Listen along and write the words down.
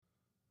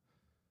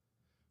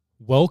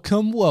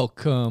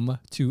Welcome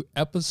to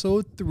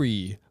episode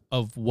 3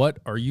 of What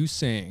Are You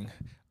Saying?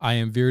 I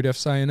am Virdef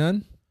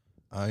Sayanan,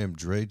 I am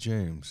Dre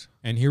James.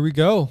 and here we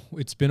go.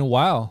 It's been a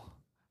while.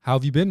 How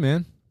have you been,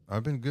 man?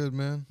 I've been good,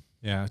 man.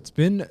 Yeah, it's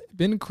been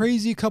a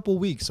crazy couple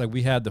weeks. Like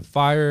we had the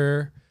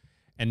fire,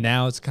 and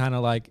now it's kind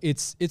of like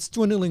it's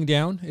dwindling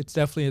down. It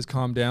definitely has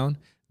calmed down.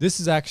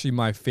 This is actually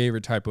my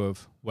favorite type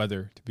of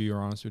weather, to be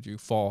honest with you,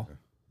 fall.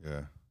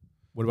 Yeah.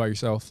 What about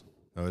yourself?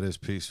 No, it is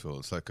peaceful.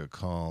 It's like a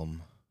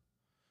calm.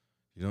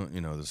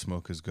 The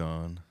smoke is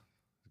gone.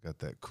 Got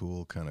that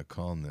cool kind of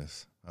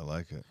calmness. I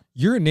like it.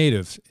 You're a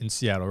native in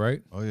Seattle,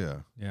 right? Oh, yeah.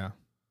 Yeah.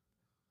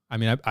 I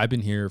mean, I've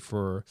been here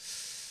for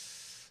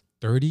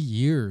 30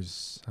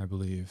 years, I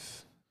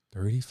believe.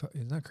 35.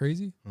 Isn't that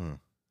crazy?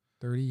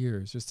 30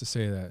 years, just to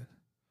say that.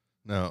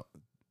 Now,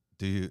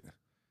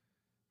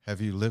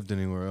 have you lived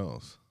anywhere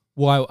else?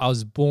 Well, I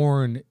was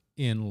born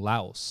in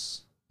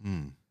Laos.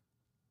 Mm.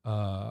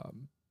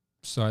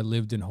 So I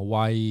lived in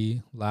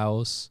Hawaii,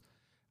 Laos.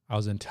 I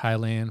was in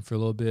Thailand for a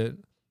little bit.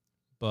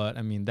 But,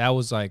 I mean, that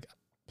was like,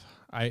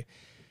 I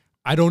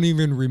don't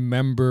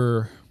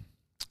remember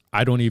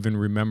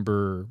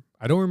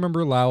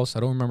Laos. I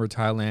don't remember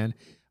Thailand.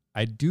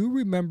 I do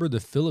remember the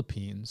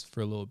Philippines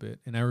for a little bit.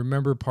 And I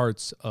remember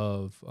parts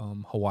of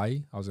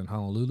Hawaii. I was in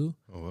Honolulu.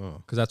 Oh, wow.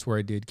 Because that's where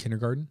I did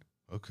kindergarten.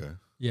 Okay.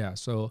 Yeah.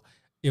 So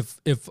if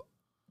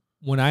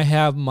when I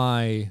have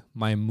my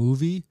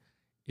movie,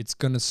 it's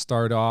going to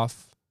start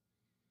off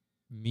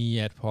me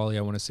at probably,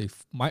 I want to say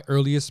my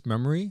earliest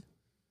memory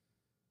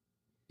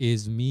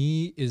is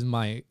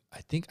I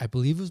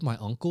believe it was my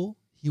uncle.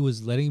 He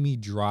was letting me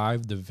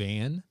drive the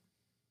van,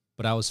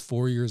 but I was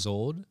 4 years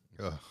old.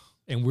 Ugh.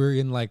 And we're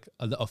in like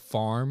a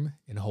farm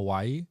in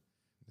Hawaii.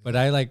 But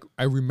I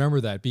remember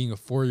that being a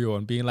 4-year-old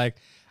and being like,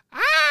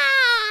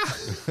 ah,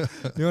 you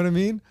know what I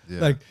mean?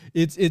 Yeah. Like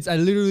I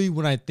literally,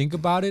 when I think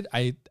about it,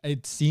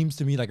 it seems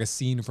to me like a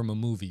scene from a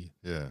movie.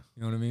 Yeah.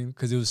 You know what I mean?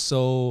 Because it was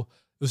so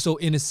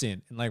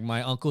innocent. And like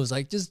my uncle was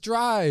like, just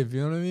drive.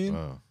 You know what I mean?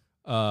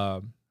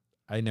 Wow.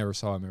 I never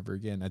saw him ever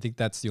again. I think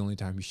that's the only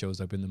time he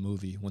shows up in the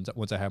movie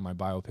once I have my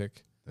biopic.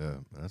 Yeah,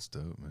 that's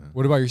dope, man.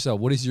 What about yourself?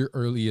 What is your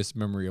earliest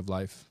memory of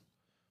life?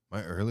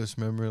 My earliest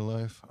memory of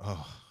life?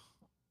 Oh,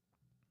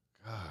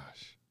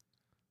 gosh.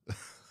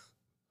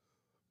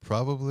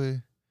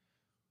 Probably,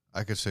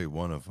 I could say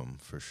one of them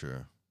for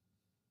sure.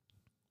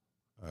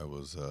 I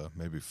was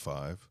maybe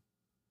 5.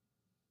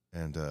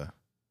 And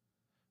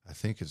I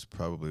think it's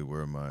probably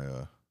where my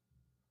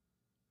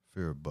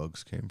fear of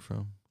bugs came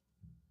from.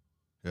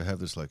 I have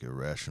this like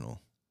irrational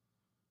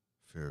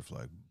fear of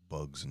like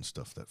bugs and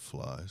stuff that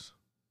flies.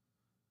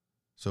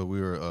 So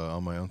we were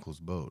on my uncle's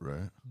boat,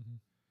 right?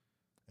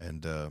 Mm-hmm.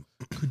 And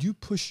Could you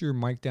push your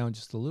mic down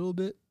just a little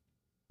bit?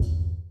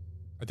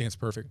 I think it's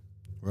perfect.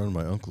 we're on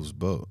my uncle's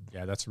boat,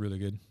 Yeah, that's really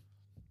good.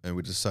 and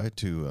we decide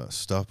to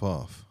stop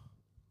off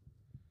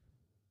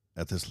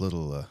at this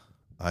little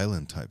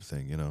island type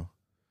thing,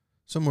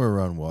 somewhere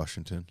around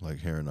Washington, like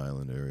Heron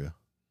Island area.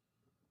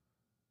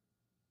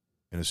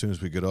 And as soon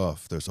as we get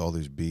off, there's all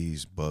these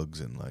bees, bugs,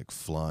 and like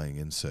flying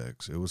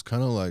insects. It was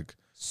kind of like,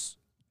 So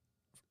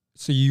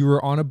you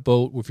were on a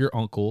boat with your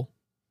uncle,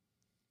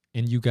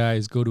 and you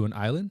guys go to an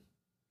island?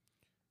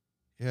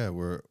 yeah,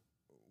 we're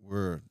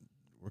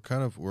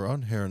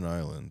on Heron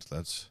Island.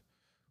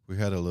 We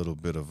had a little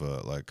bit of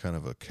a like kind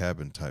of a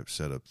cabin type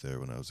setup there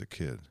when I was a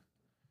kid.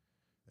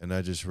 And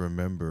I just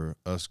remember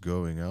us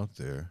going out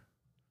there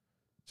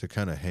to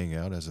kind of hang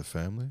out as a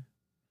family.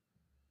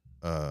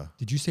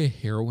 Did you say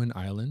Heroin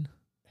Island?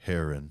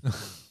 Heron,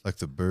 like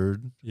the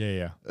bird.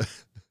 Yeah.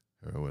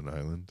 Heroin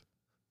Island.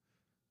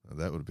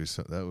 That would be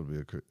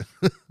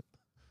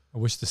I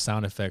wish the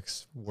sound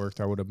effects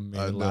worked. I would have made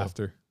I the know.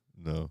 laughter.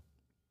 no.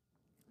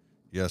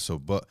 Yeah,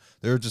 but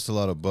there were just a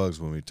lot of bugs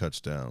when we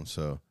touched down,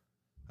 so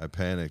I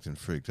panicked and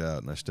freaked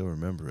out, and I still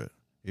remember it.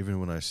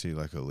 Even when I see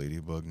like a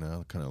ladybug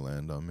now kind of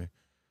land on me,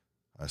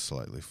 I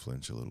slightly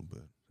flinch a little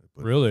bit.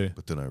 Really?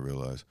 But then I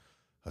realize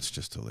that's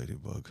just a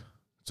ladybug.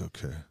 It's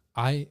okay.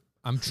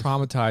 I'm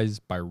traumatized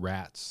by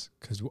rats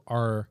because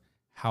our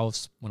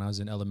house when I was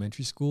in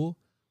elementary school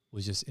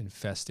was just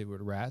infested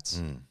with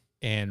rats.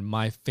 And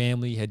my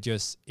family had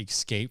just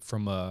escaped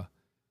from a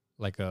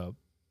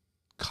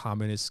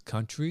communist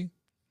country.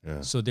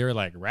 Yeah. So they were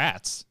like,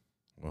 rats,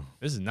 Well,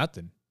 this is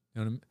nothing. You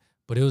know what I mean?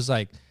 But it was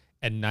like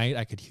at night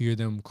I could hear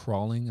them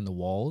crawling in the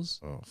walls.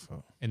 oh,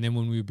 fuck. And then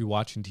when we would be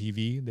watching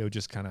TV, they would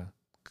just kind of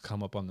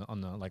come up on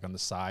the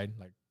side,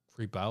 like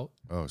creep out.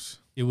 Oh,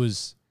 It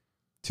was,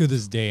 to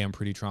this day, I'm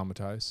pretty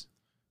traumatized.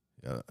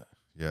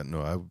 yeah.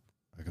 No,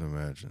 I can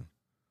imagine.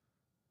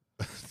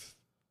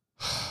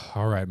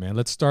 All right, man.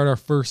 Let's start our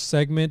first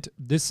segment.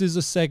 This is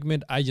a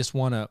segment I just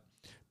want to.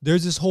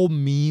 There's this whole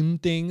meme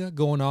thing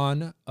going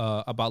on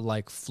about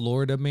like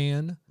Florida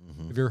Man.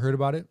 Mm-hmm. Have you ever heard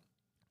about it?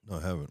 No,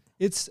 I haven't.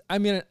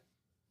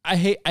 I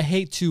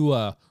hate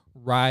to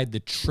ride the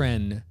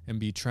trend and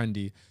be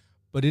trendy,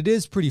 but it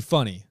is pretty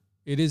funny.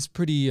 It is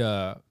pretty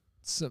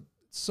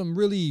some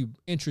really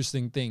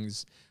interesting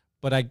things.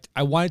 but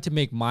I wanted to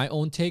make my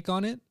own take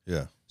on it.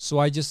 Yeah. So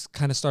I just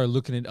kind of started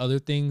looking at other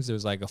things.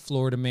 There's like a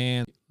Florida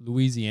man,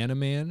 Louisiana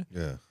man,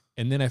 Yeah.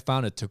 and then I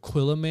found a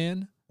Tequila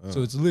man.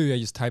 So it's literally I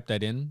just typed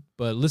that in.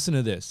 But listen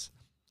to this.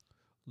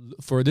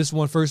 For this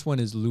one, first one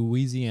is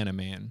Louisiana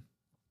man.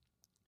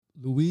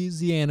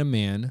 Louisiana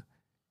man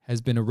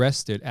has been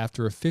arrested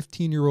after a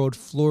 15-year-old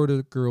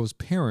Florida girl's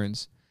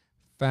parents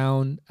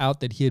found out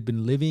that he had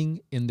been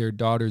living in their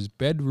daughter's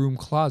bedroom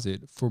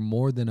closet for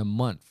more than a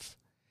month.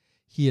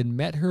 He had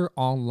met her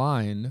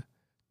online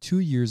 2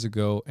 years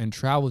ago and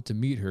traveled to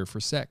meet her for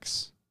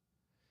sex.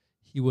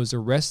 He was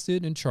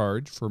arrested and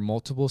charged for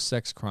multiple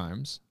sex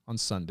crimes on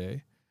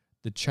Sunday.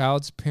 The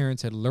child's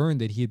parents had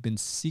learned that he had been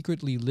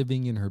secretly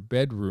living in her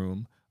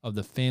bedroom of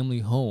the family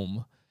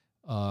home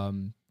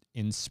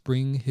in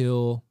Spring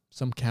Hill,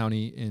 some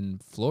county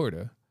in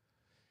Florida.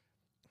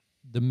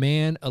 The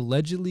man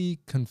allegedly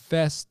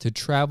confessed to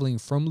traveling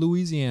from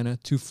Louisiana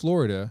to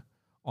Florida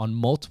on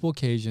multiple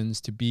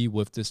occasions to be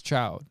with this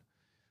child.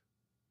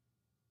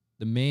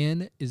 The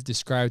man is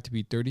described to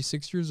be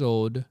 36 years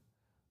old.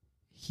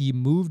 He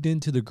moved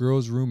into the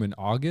girl's room in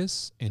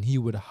August, and he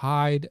would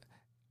hide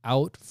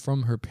out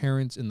from her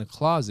parents in the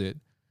closet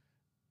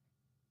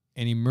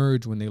and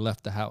emerge when they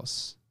left the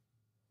house.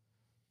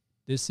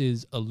 This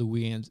is a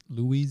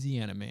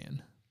Louisiana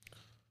man.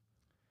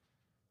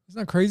 Isn't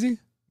that crazy?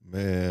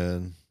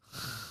 Man,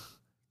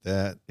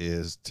 that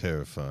is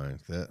terrifying.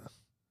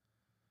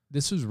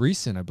 This was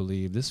recent, I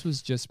believe. This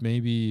was just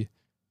maybe,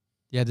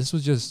 this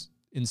was just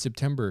in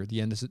September,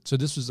 the end of so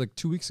this was like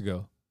 2 weeks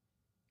ago.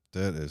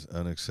 That is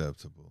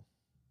unacceptable.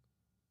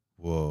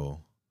 Whoa.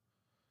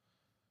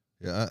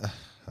 Yeah,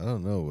 I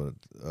don't know what.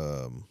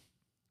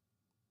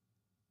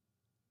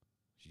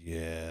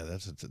 Yeah,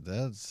 Isn't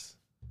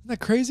that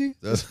crazy?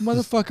 This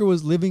motherfucker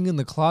was living in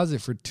the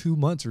closet for 2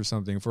 months or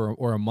something,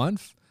 or a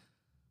month.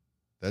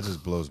 That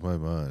just blows my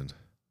mind.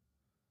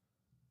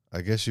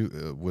 I guess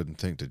you wouldn't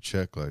think to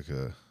check like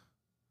your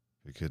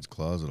kid's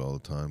closet all the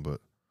time,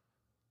 but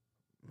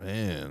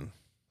man,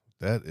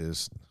 that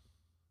is.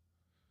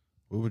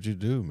 What would you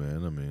do,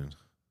 man? I mean,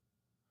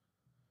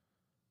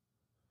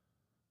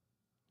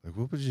 like,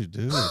 what would you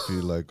do if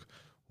you like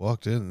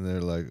walked in there,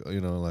 like,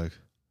 you know, like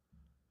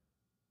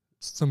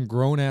some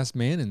grown ass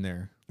man in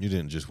there? You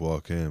didn't just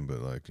walk in,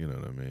 but like, you know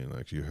what I mean?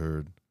 Like you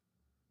heard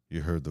the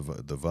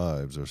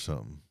vibes or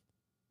something.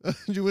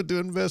 You went to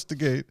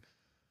investigate.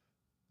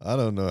 I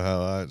don't know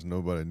how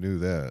nobody knew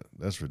that.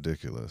 That's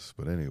ridiculous.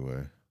 But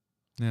anyway,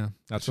 yeah,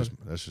 that's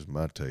just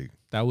my take.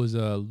 That was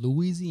a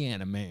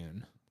Louisiana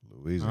man.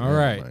 Louisiana All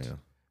right. man.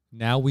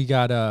 Now we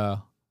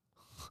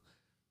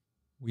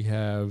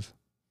have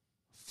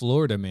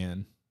Florida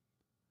man.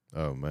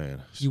 Oh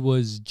man. He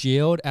was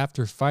jailed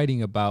after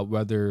fighting about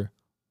whether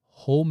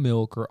whole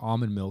milk or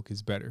almond milk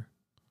is better.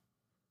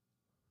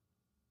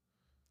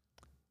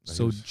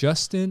 So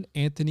Justin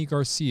Anthony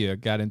Garcia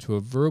got into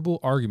a verbal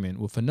argument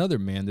with another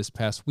man this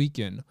past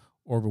weekend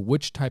over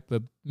which type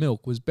of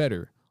milk was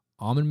better,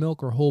 almond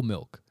milk or whole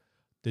milk.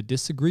 The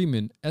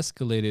disagreement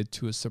escalated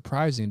to a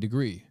surprising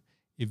degree,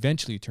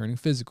 eventually turning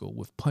physical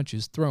with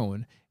punches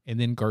thrown, and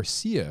then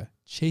Garcia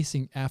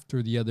chasing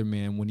after the other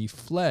man when he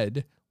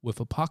fled with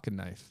a pocket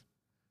knife.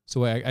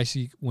 So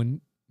actually,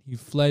 when he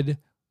fled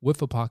with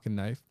a pocket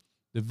knife,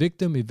 the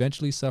victim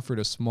eventually suffered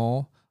a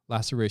small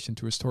laceration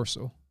to his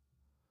torso.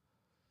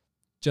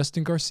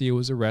 Justin Garcia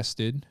was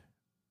arrested.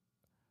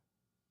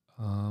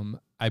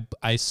 I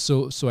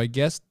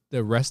guess the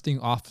arresting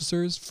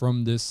officers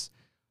from this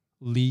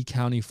Lee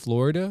County,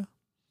 Florida,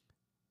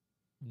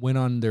 went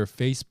on their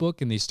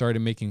Facebook and they started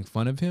making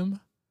fun of him.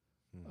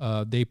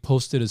 They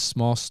posted a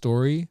small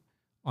story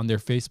on their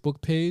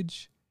Facebook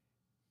page,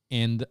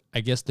 and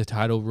I guess the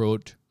title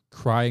wrote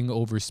 "Crying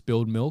Over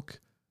Spilled Milk."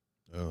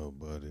 Oh,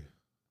 buddy.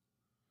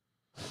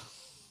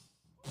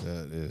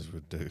 That is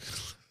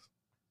ridiculous.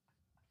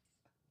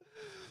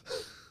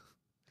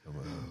 Come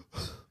on.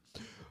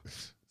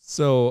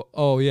 So,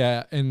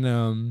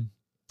 and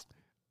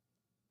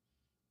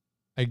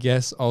I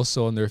guess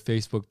also on their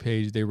Facebook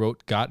page they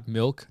wrote "Got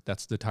Milk."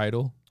 That's the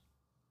title.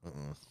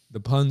 The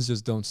puns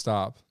just don't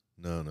stop.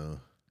 No.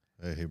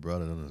 Hey, he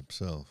brought it on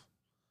himself.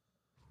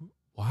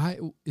 Why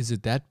is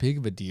it that big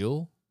of a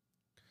deal?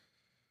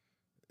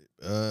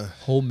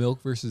 Whole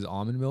milk versus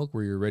almond milk,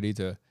 where you're ready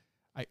to.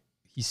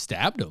 He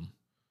stabbed him.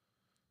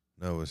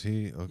 No, was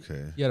he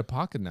okay? He had a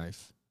pocket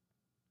knife.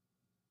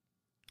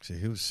 See,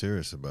 he was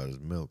serious about his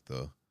milk,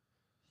 though.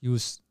 He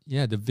was,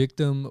 the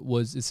victim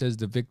was, it says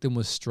the victim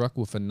was struck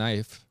with a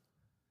knife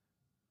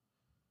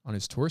on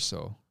his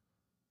torso.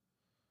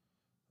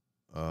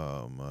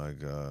 Oh, my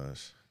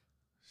gosh.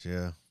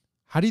 Yeah.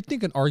 How do you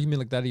think an argument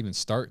like that even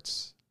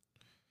starts?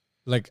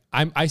 Like,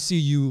 I see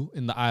you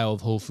in the aisle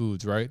of Whole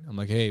Foods, right? I'm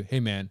like, hey,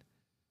 man,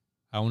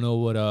 I don't know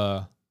what,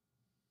 I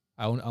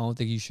don't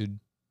think you should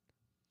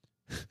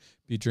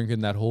be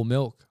drinking that whole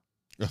milk.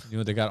 You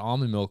know, they got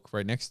almond milk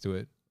right next to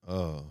it.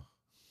 Oh.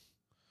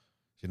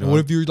 You know, what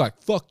if you're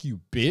like, fuck you,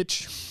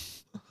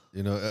 bitch?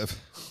 You know,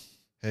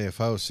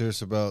 if I was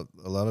serious about,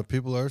 a lot of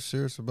people are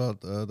serious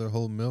about their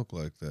whole milk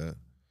like that.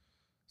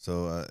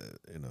 So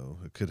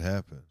it could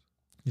happen.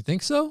 You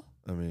think so?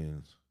 I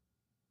mean,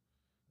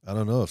 I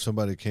don't know if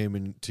somebody came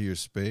into your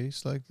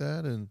space like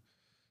that and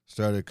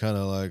started kind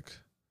of like,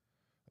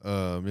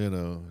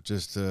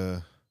 just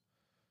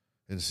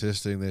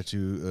insisting that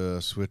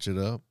you switch it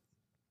up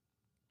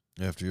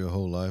after your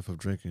whole life of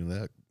drinking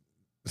that.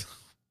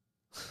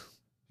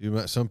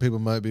 Some people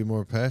might be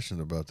more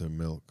passionate about their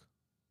milk.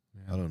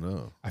 Yeah. I don't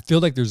know. I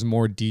feel like there's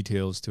more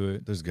details to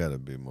it. There's got to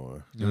be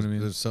more. You know what I mean?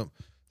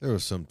 There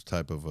was some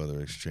type of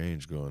other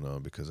exchange going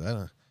on because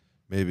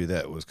maybe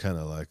that was kind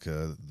of like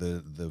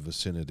the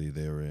vicinity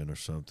they were in or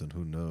something.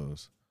 Who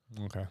knows?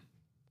 Okay.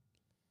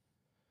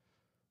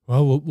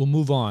 Well, we'll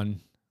move on.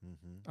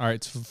 Mm-hmm. All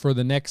right. So for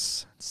the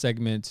next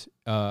segment,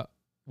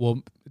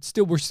 we're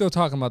still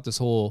talking about this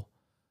whole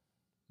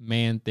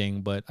man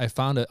thing, but I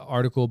found an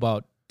article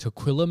about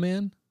Tequila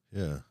Man.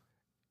 Yeah.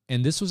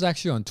 And this was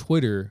actually on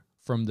Twitter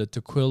from the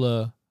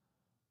Tequila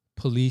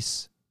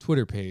Police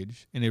Twitter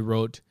page. And it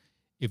wrote,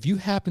 if you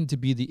happen to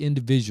be the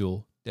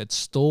individual that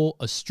stole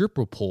a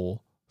stripper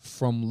pole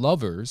from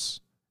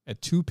Lovers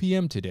at 2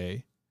 p.m.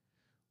 today,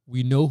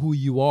 we know who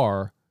you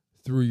are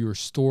through your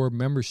store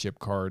membership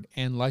card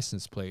and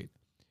license plate.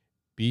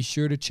 Be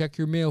sure to check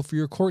your mail for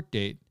your court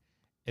date.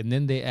 And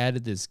then they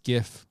added this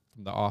GIF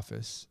from The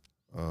Office.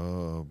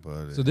 Oh,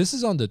 buddy. So this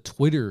is on the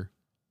Twitter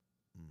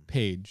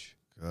page.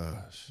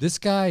 Gosh. This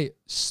guy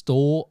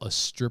stole a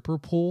stripper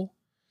pole.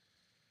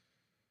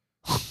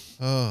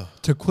 Oh,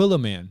 Tequila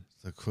Man.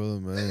 Tequila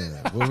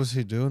Man. What was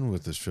he doing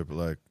with the stripper?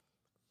 Like,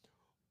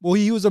 well,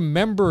 he was a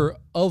member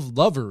of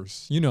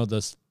Lovers,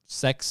 the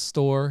sex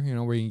store,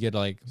 where you can get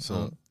like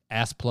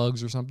ass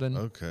plugs or something.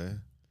 Okay.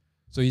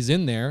 So he's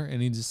in there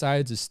and he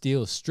decides to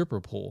steal a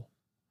stripper pole.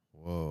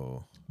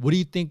 Whoa. What do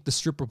you think the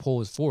stripper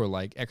pole is for?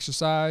 Like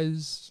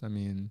exercise? I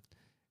mean,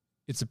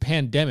 it's a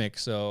pandemic,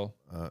 so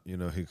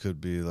he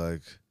could be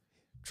like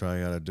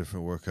trying out a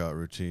different workout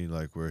routine,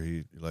 like where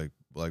he like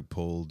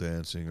pole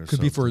dancing or could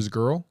something. be for his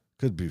girl,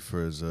 Could be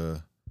for his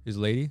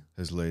lady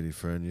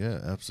friend. Yeah,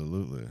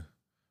 absolutely.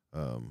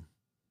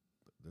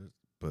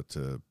 But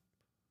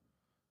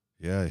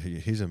yeah,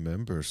 he's a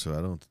member,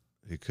 so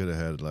he could have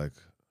had like,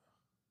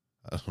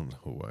 I don't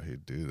know why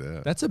he'd do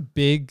that. That's a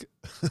big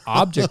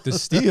object to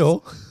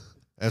steal.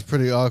 That's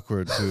pretty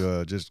awkward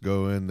to just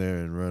go in there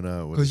and run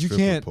out with a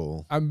stripper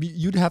pole. I mean,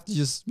 you'd have to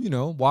just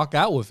walk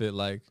out with it.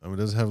 Like, I mean, it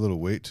does have a little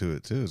weight to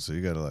it too, so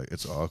you gotta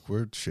it's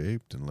awkward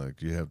shaped and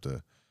like you have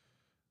to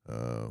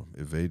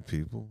evade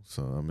people.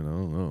 So I mean, I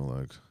don't know,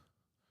 like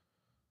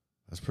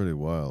that's pretty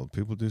wild.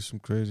 People do some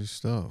crazy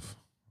stuff.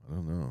 I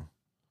don't know.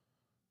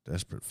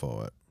 Desperate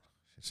for it.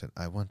 She said,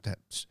 "I want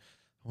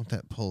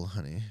that pole,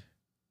 honey."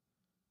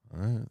 All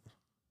right.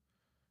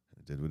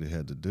 He did what he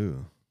had to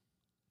do.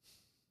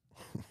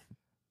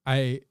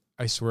 I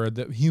swear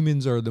that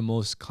humans are the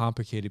most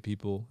complicated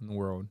people in the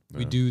world. Yeah.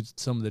 We do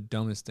some of the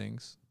dumbest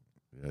things.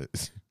 Yeah,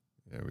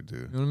 yeah, we do.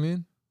 You know what I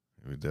mean?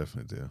 We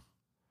definitely do.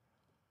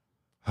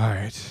 All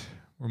right,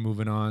 we're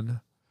moving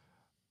on.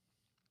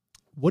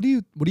 What do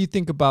you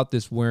think about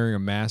this wearing a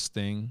mask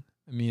thing?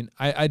 I mean,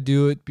 I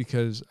do it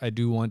because I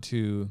do want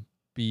to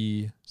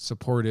be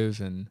supportive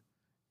and,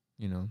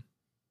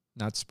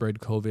 not spread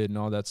COVID and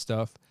all that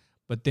stuff.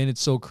 But then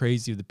it's so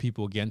crazy the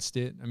people against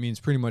it. I mean, it's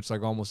pretty much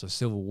like almost a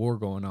civil war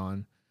going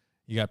on.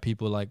 You got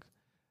people like,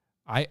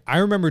 I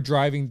remember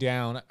driving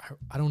down.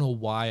 I don't know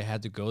why I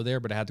had to go there,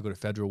 but I had to go to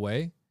Federal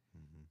Way.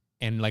 Mm-hmm.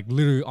 And like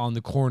literally on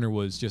the corner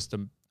was just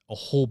a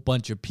whole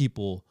bunch of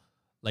people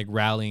like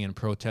rallying and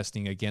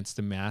protesting against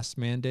the mask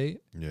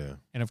mandate. Yeah.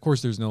 And of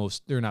course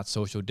they're not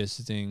social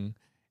distancing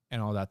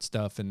and all that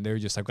stuff. And they're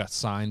just, I've got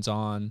signs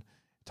on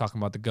talking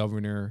about the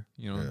governor,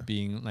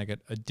 being like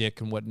a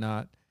dick and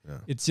whatnot. Yeah.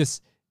 It's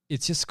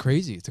just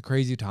crazy. It's a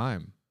crazy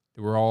time.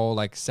 We're all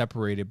like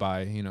separated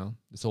by,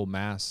 this whole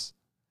mass.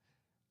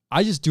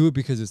 I just do it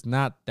because it's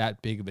not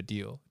that big of a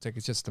deal. It's like,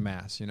 it's just a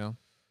mass,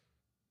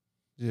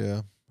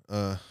 Yeah.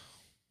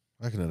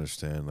 I can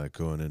understand like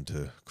going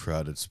into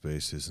crowded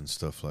spaces and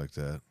stuff like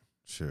that.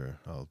 Sure.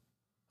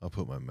 I'll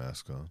put my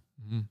mask on.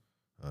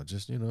 Mm-hmm.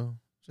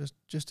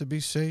 Just to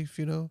be safe,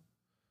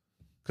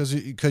 Cause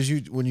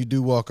when you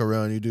do walk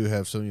around, you do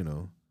have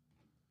some,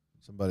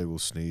 somebody will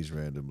sneeze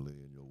randomly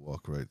and you'll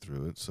walk right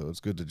through it. So it's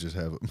good to just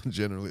have it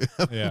generally.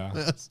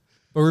 Yeah.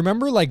 But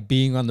remember like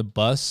being on the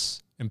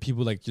bus and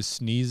people like just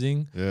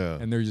sneezing. Yeah.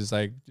 And they're just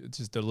like,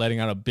 they're letting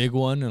out a big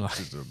one and like,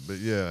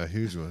 a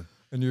huge one.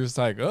 And you're just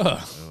like,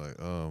 ugh. They're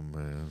like, oh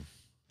man,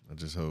 I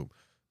just hope.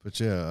 But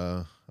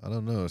yeah, I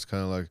don't know. It's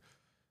kind of like,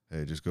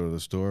 hey, just go to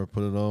the store,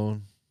 put it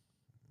on.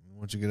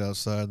 Once you get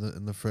outside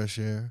in the fresh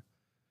air,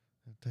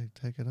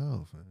 take it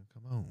off, man.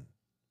 Come on.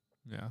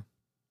 Yeah.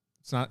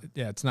 It's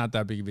not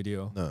that big of a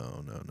deal.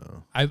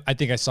 No. I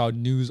think I saw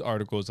news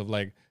articles of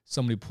like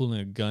somebody pulling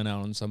a gun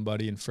out on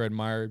somebody in Fred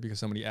Meyer because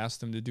somebody asked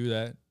them to do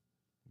that.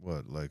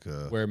 What, like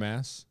wear a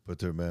mask? Put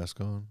their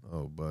mask on?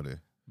 Oh, buddy.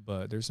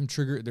 But there's some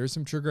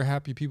trigger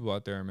happy people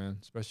out there, man,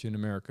 especially in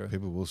America.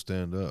 People will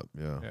stand up,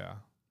 yeah. Yeah.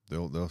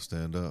 They'll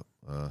stand up.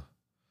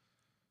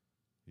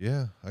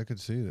 Yeah, I could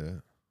see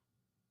that.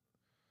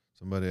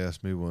 Somebody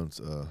asked me once,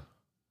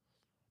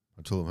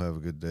 I told them have a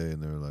good day,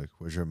 and they were like,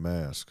 "Where's your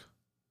mask?"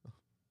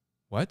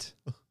 What?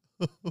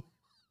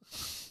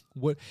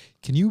 What?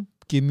 Can you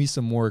give me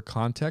some more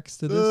context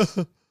to this?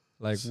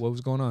 Like, what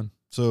was going on?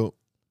 So,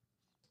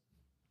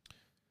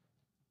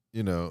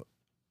 you know,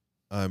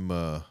 I'm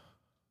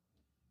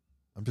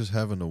just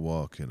having a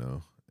walk, you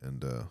know,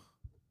 and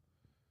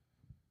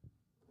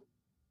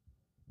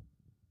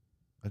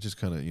I just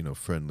kind of, you know,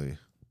 friendly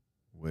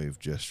wave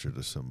gesture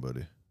to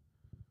somebody.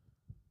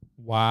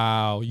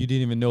 Wow, you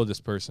didn't even know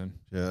this person.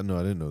 Yeah, no,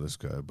 I didn't know this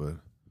guy, but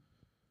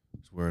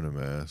he's wearing a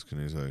mask,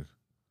 and he's like,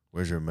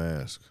 "Where's your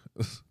mask?"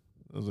 I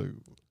was like,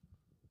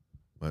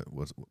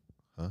 "What's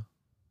huh?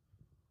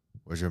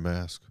 Where's your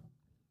mask?"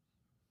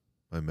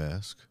 "My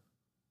mask?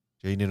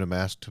 Yeah, you need a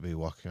mask to be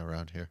walking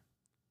around here."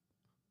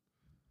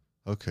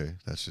 Okay,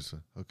 that's just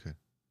okay.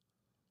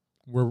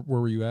 Where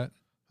were you at?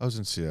 I was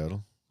in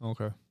Seattle,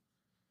 Okay.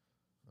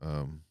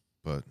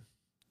 but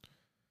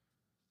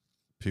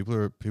people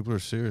are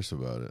serious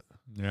about it.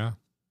 Yeah.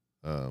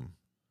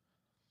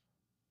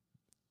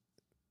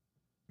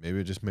 Maybe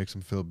it just makes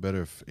them feel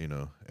better if, you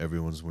know,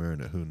 everyone's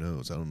wearing it. Who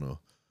knows? I don't know.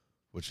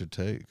 What's your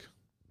take?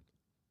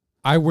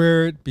 I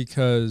wear it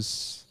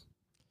because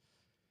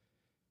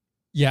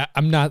yeah,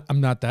 I'm not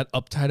that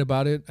uptight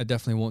about it. I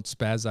definitely won't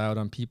spaz out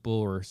on people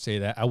or say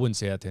that. I wouldn't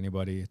say that to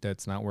anybody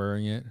that's not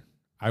wearing it.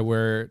 I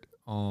wear it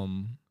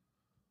you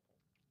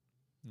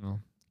know,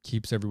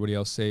 keeps everybody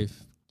else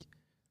safe.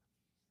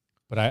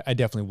 But I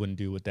definitely wouldn't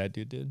do what that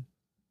dude did.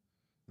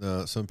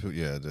 No, some people,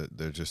 yeah,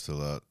 they're just a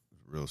lot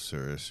real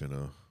serious, you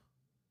know.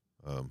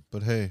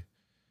 But hey,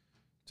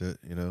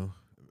 you know,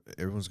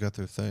 everyone's got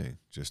their thing.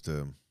 Just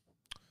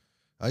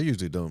I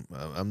usually don't.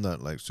 I'm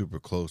not like super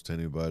close to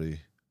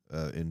anybody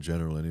in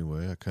general.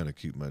 Anyway, I kind of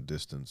keep my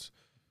distance.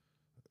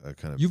 I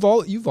kind of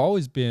You've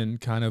always been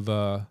kind of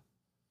a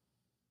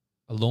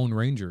lone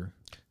ranger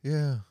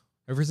yeah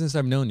ever since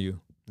I've known you.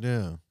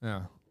 yeah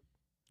Yeah.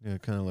 yeah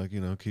kind of like, you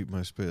know, keep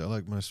my space. I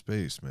like my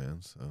space, man.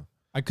 So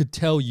I could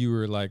tell you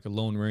were like a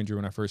lone ranger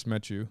when I first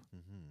met you.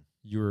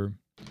 mm-hmm.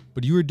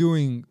 But you were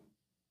doing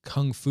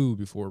kung fu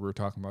before we were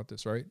talking about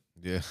this, right?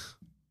 Yeah,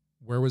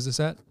 Where was this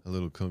at? a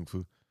little kung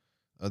fu.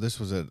 This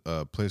was at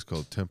a place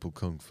called Temple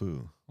Kung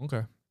Fu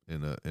Okay.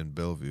 in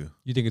Bellevue.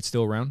 You think it's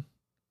still around?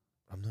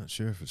 I'm not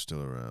sure if it's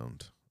still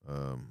around.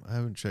 I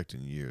haven't checked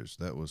in years.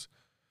 It was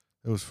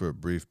for a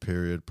brief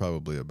period,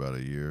 probably about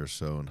a year or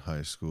so in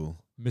high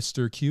school.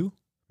 Mr. Q?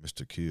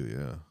 Mr. Q,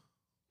 yeah.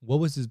 What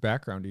was his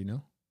background? Do you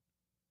know?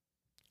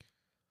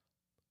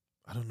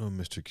 I don't know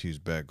Mr. Q's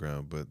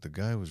background, but the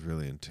guy was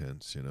really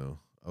intense, you know.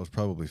 I was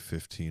probably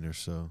 15 or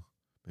so,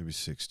 maybe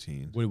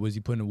 16. What, was he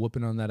putting a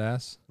whooping on that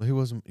ass? He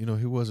wasn't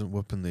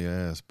whooping the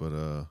ass,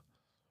 but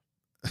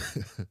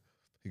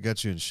he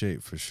got you in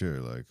shape for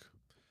sure. Like,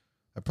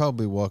 I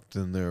probably walked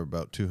in there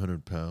about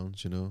 200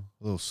 pounds, you know,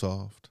 a little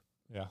soft.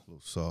 Yeah. A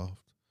little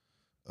soft,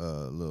 a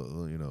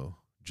little, you know,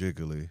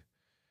 jiggly.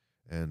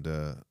 And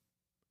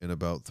in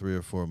about 3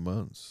 or 4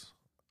 months,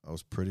 I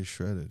was pretty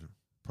shredded,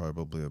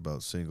 probably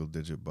about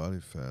single-digit body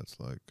fats.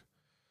 Like,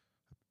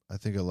 I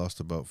think I lost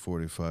about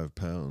 45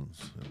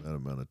 pounds in that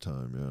amount of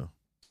time, yeah.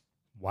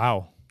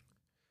 Wow.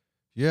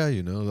 Yeah,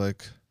 you know,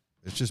 like,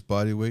 it's just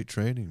body weight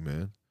training,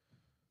 man.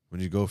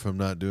 When you go from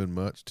not doing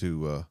much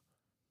to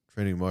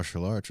training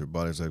martial arts, your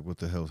body's like, what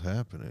the hell's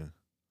happening?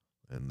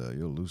 And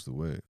you'll lose the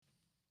weight.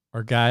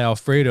 Our guy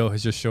Alfredo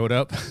has just showed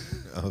up,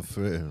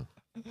 Alfredo.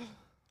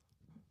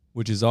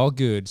 which is all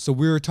good. So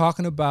we were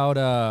talking about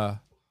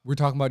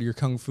your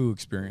kung fu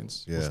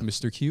experience Yeah. with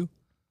Mr. Q.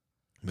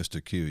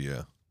 Mr. Q,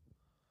 yeah.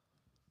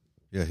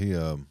 Yeah, he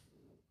I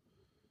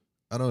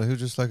don't know, he was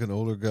just like an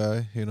older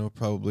guy, you know,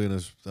 probably in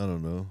his, I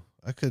don't know.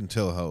 I couldn't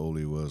tell how old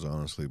he was,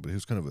 honestly, but he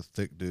was kind of a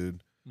thick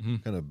dude,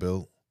 kind of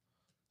built,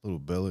 little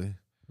belly.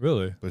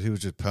 Really? But he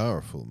was just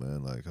powerful,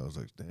 man. Like, I was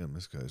like, damn,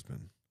 this guy's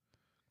been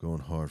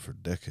going hard for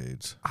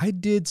decades. I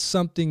did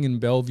something in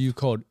Bellevue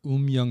called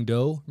Young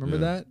Do. Remember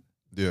that?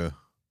 Yeah.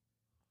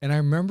 And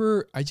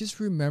I just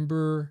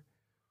remember,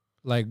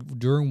 like,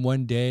 during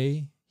one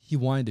day, he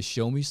wanted to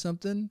show me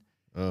something,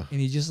 and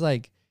he just,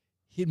 like,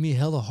 hit me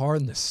hella hard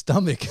in the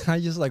stomach. And I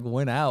just, like,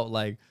 went out,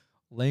 like,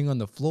 laying on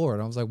the floor.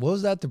 And I was like, what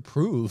was that to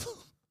prove?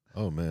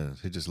 Oh, man.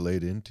 He just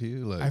laid into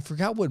you? Like, I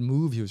forgot what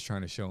move he was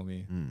trying to show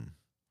me.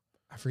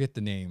 I forget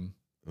the name.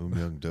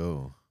 Young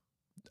Do.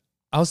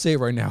 I'll say it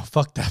right now.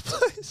 Fuck that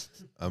place.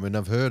 I mean,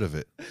 I've heard of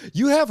it.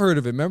 You have heard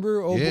of it,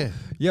 remember? Oh, Yeah.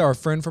 Yeah, our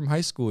friend from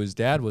high school, his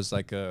dad was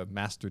like a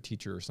master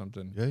teacher or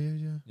something.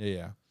 Yeah.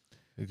 Yeah.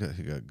 He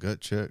got gut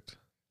checked.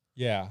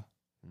 Yeah.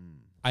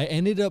 I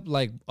ended up,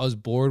 like, I was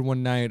bored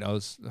one night. I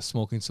was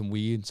smoking some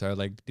weed, so I,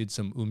 like, did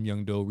some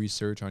Young Do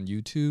research on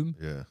YouTube.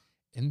 Yeah.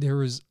 And there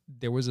was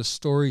a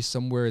story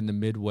somewhere in the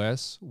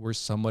Midwest where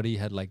somebody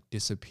had, like,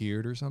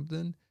 disappeared or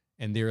something,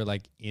 and they were,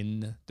 like,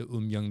 in the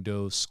Young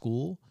Do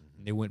school,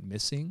 and they went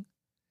missing.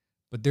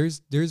 But there's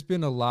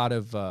been a lot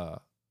of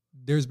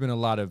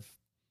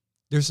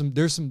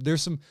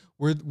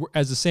where,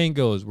 as the saying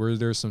goes, where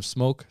there's some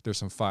smoke, there's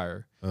some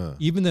fire.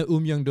 Even the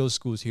Young Do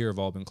schools here have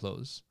all been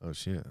closed. Oh,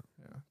 shit.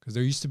 Yeah, because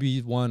there used to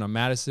be one on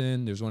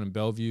Madison. There's one in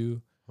Bellevue.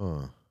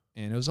 Huh.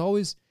 and it was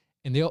always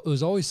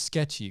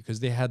sketchy because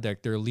they had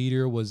their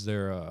leader was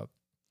their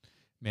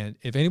man.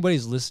 If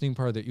anybody's listening,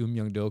 part of the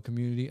Young-Do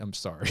community, I'm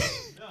sorry.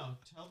 No,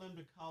 tell them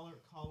to call in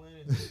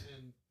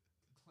and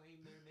claim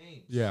their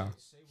names. Yeah.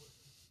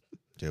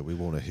 Yeah, we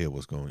want to hear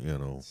what's going.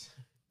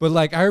 But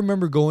like I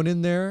remember going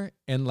in there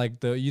and like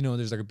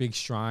there's like a big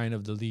shrine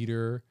of the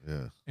leader.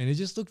 Yeah. And it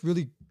just looked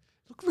really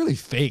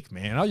fake,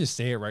 man. I'll just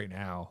say it right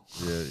now.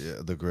 Yeah.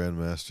 The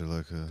Grandmaster,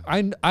 like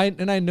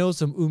I know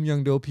some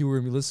Young-Do people are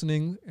gonna be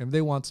listening. If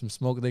they want some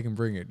smoke, they can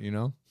bring it.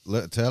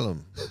 tell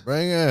them,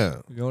 bring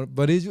it.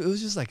 But it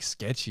was just like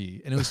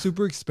sketchy, and it was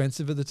super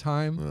expensive at the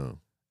time. Oh.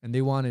 And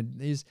they wanted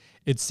these.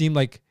 It seemed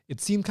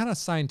kind of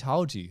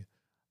Scientology.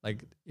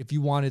 Like if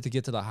you wanted to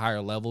get to the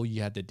higher level,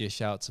 you had to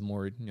dish out some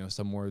more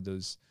of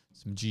those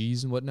some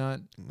G's and whatnot.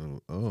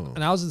 Oh.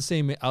 And I was the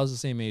same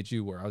age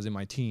you were. I was in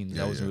my teens.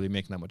 I wasn't really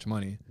making that much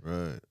money.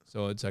 Right.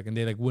 So it's like, and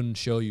they like wouldn't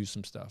show you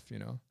some stuff,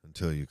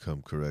 Until you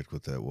come correct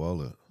with that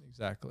wallet.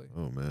 Exactly.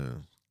 Oh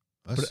man,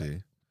 I see.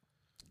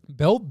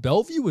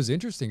 Bellevue was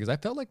interesting because I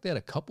felt like they had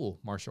a couple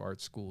martial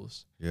arts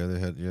schools. Yeah,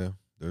 they had. Yeah,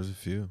 there's a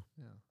few.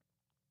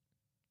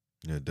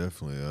 Yeah. Yeah,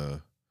 definitely.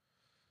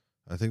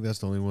 I think that's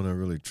the only one I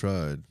really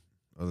tried.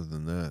 Other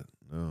than that,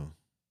 no.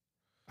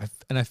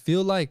 I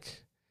feel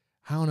like,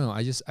 I don't know.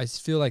 I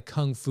feel like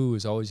kung fu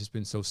has always just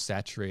been so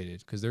saturated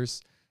because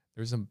there's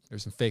some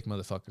fake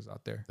motherfuckers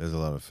out there. There's a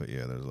lot of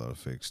there's a lot of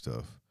fake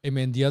stuff. Hey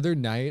man, the other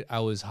night I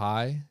was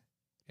high,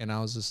 and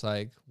I was just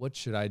like, what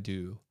should I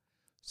do?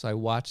 So I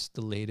watched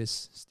the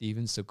latest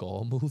Steven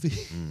Seagal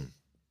movie.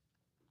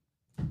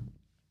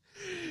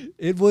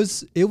 It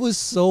was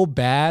so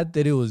bad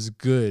that it was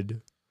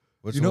good.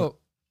 Which one?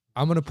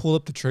 I'm gonna pull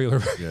up the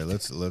trailer. Yeah,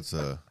 let's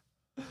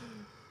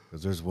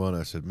because there's one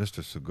I said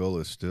Mr.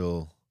 Seagal is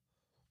still.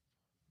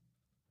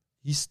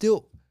 He's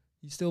still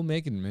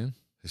making, man.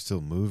 He's still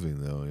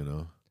moving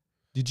though,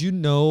 Did you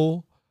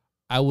know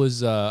I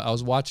was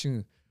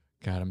watching,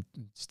 God, I'm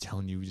just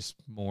telling you just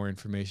more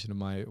information of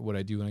what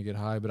I do when I get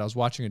high, but I was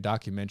watching a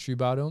documentary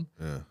about him.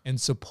 Yeah.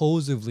 And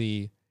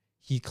supposedly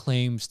he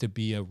claims to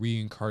be a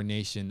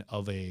reincarnation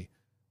of a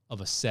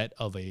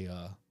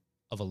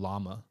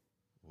lama.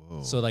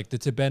 Whoa. So like the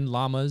Tibetan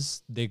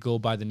lamas, they go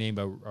by the name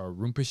of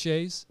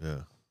Rinpoches. Yeah.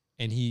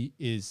 And he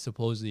is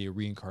supposedly a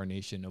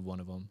reincarnation of one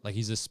of them. Like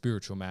he's a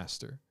spiritual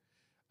master.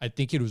 I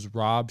think it was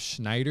Rob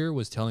Schneider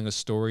was telling a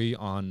story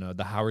on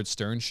the Howard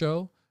Stern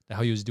show,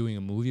 how he was doing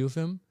a movie with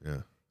him.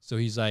 Yeah. So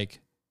he's like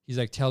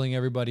telling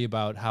everybody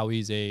about how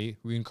he's a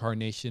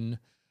reincarnation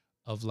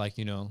of like,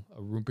 a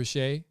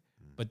Rinpoche.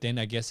 But then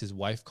I guess his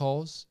wife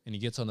calls and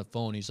he gets on the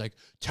phone. He's like,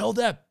 tell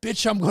that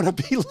bitch I'm going to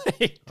be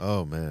late.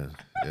 Oh, man.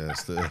 Yeah,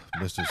 it's the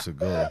Mr.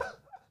 Seagal.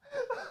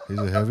 He's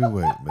a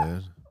heavyweight,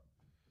 man.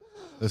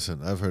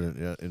 Listen, I've heard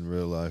it in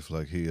real life.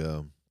 Like he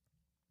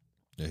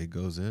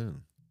goes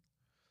in.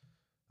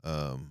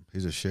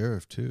 He's a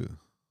sheriff too.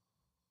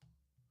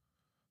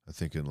 I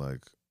think in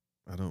like,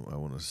 I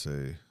want to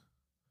say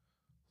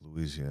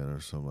Louisiana or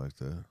something like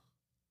that.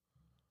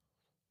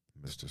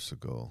 Mr.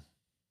 Seagal.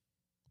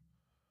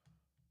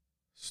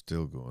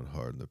 Still going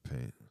hard in the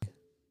paint.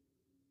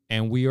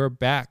 And we are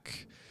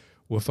back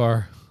with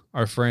our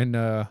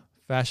friend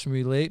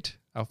Fashionably Late,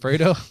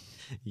 Alfredo.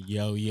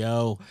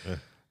 Yo.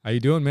 How you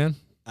doing, man?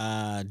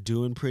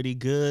 Doing pretty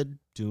good.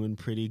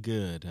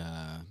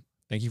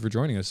 Thank you for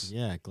joining us.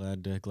 Yeah,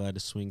 glad to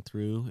swing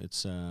through.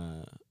 It's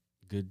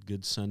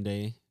good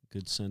Sunday.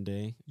 Good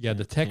Sunday. Yeah,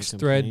 the Can't text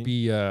thread complain.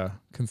 be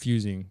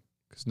confusing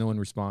because no one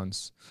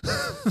responds.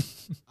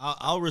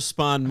 I'll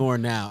respond more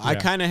now. I Yeah.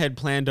 kind of had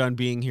planned on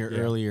being here Yeah.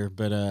 earlier,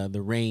 but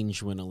the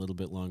range went a little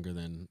bit longer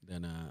than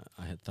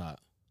I had thought.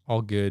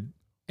 All good.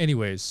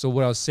 Anyways, so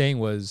what I was saying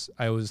was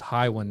I was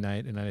high one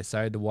night and I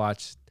decided to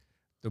watch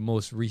the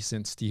most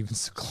recent Steven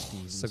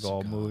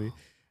Seagal movie.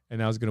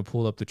 And I was going to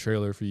pull up the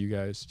trailer for you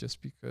guys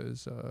just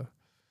because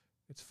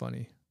it's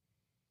funny.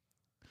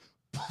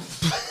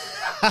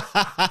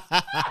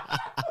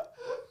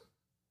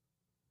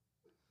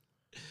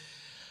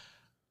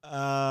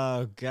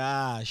 Oh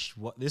gosh,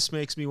 this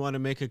makes me want to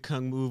make a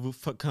kung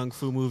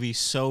fu movie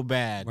so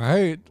bad.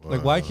 Right?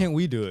 Like, why Wow. can't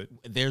we do it?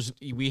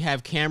 We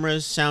have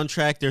cameras,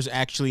 soundtrack. There's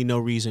actually no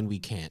reason we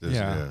can't.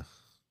 Yeah.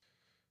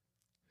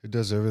 It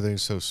does everything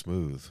so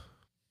smooth.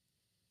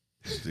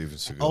 Steven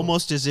Seagal.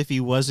 Almost as if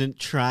he wasn't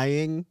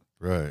trying.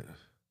 Right.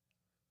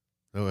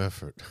 No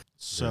effort.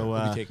 So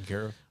We'll be taken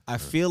care of. I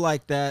feel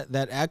like that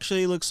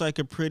actually looks like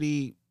a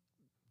pretty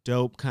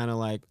dope kind of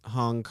like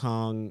Hong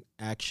Kong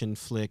action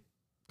flick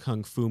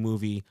kung fu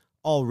movie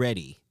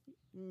already.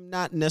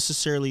 Not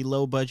necessarily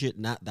low budget,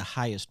 not the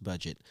highest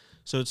budget.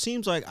 So it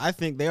seems like I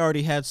think they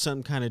already had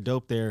some kind of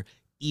dope there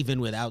even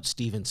without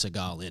Steven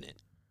Seagal in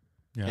it.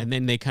 Yeah. And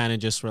then they kind of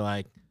just were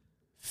like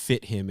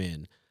fit him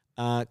in.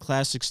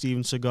 Classic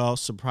Steven Seagal.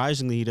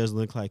 Surprisingly, he doesn't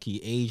look like he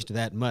aged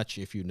that much.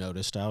 If you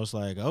noticed, I was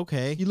like,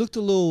 okay, He looked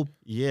a little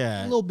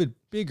yeah, bit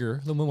bigger, a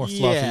little bit more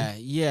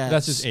fluffy. yeah.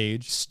 That's his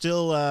age.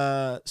 Still,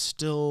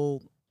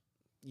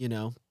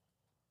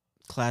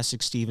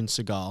 classic Steven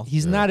Seagal.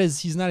 He's not as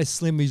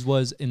slim as he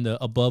was in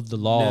the Above the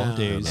Law No,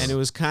 days. and it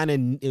was kind of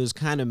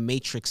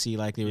Matrixy.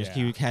 Like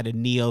he had a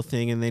Neo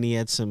thing, and then he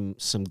had some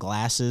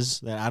glasses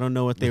that I don't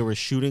know what they were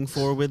shooting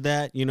for with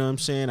that. You know what I'm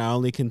saying? I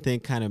only can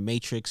think kind of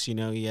Matrix. You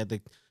know, he had the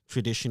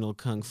traditional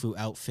kung fu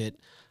outfit.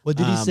 What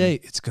did he say?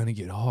 It's gonna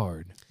get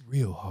hard,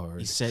 real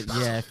hard. He said,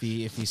 "Yeah, if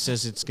he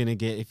says it's gonna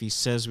get, if he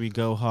says we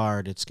go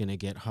hard, it's gonna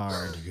get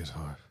hard." It gets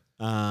hard.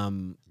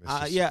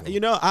 Yeah, you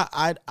know,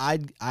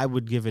 I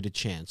would give it a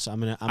chance.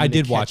 I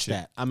did watch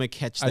that. I'm gonna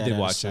catch that. I did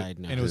watch it, side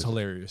note. and it was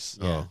hilarious.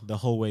 Yeah, the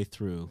whole way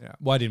through. Yeah.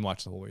 Well, I didn't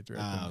watch the whole way through.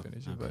 I couldn't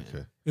finish it, but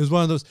Okay. it was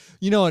one of those.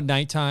 You know, at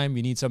nighttime,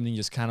 you need something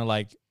just kind of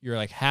like you're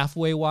like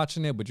halfway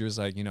watching it, but you're just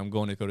like, you know, I'm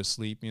going to go to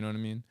sleep. You know what I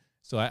mean?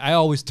 So I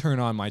always turn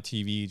on my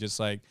TV just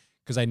like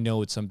because I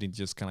know it's something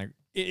just kind of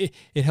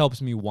it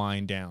helps me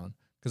wind down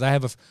because I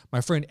have my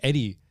friend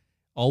Eddie.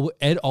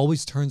 Ed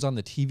always turns on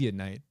the TV at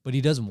night, but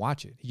he doesn't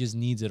watch it. He just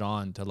needs it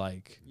on to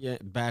like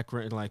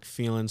background, like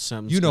feeling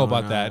something. You know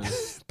about that,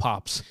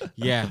 Pops.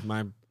 Yeah,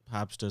 my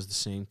Pops does the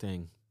same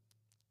thing,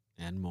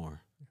 and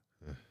more.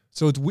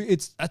 So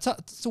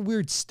it's a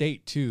weird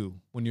state too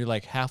when you're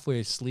like halfway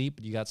asleep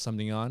and you got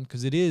something on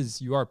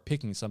because you are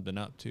picking something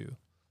up too.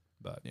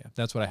 But yeah,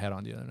 that's what I had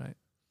on the other night.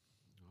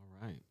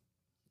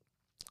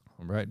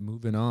 All right,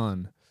 moving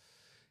on.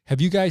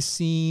 Have you guys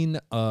seen?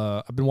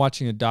 I've been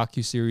watching a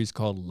docuseries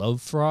called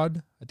Love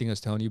Fraud. I think I was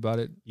telling you about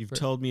it. You've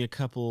told me a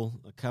couple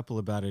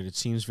about it. It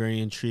seems very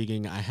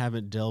intriguing. I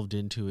haven't delved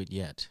into it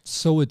yet.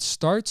 So it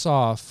starts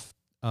off.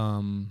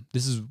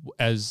 This is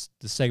as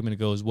the segment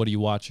goes. What are you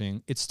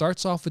watching? It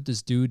starts off with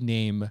this dude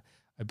named,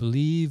 I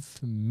believe,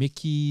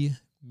 Mickey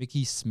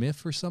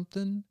Smith or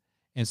something,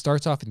 and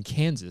starts off in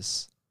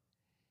Kansas,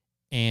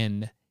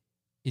 and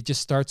it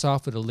just starts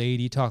off with a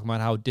lady talking about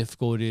how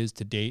difficult it is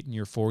to date in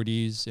your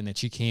 40s and that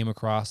she came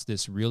across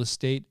this real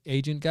estate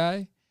agent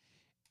guy.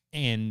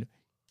 And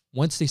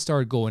once they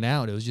started going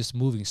out, it was just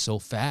moving so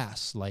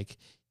fast.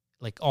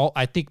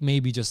 I think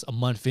maybe just a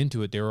month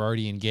into it, they were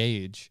already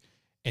engaged.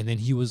 And then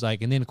he was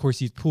like, and then of course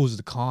he pulls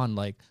the con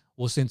like,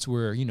 well, since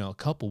we're, you know, a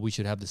couple, we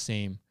should have the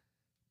same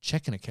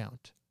checking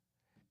account.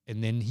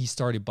 And then he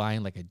started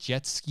buying like a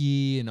jet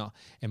ski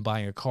and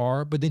buying a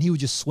car. But then he would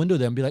just swindle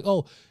them and be like,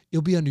 oh,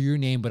 it'll be under your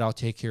name, but I'll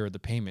take care of the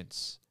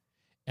payments.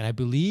 And I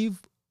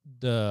believe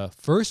the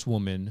first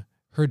woman,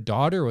 her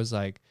daughter was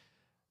like,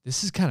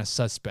 this is kind of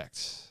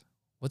suspect.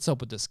 What's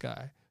up with this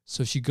guy?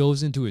 So she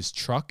goes into his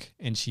truck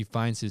and she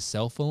finds his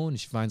cell phone and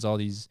she finds all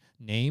these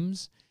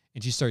names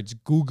and she starts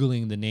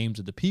Googling the names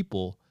of the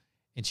people.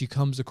 And she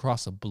comes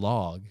across a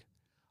blog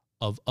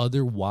of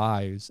other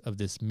wives of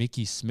this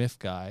Mickey Smith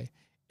guy.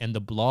 And the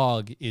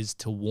blog is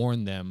to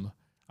warn them.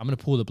 I'm going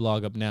to pull the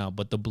blog up now,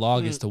 but the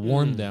blog is to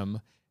warn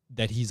them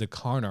that he's a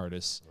con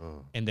artist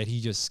and that he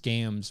just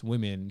scams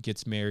women,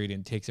 gets married,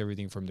 and takes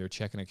everything from their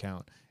checking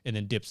account and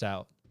then dips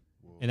out.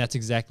 Whoa. And that's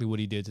exactly what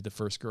he did to the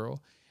first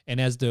girl.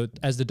 And as the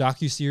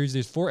docuseries,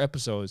 there's 4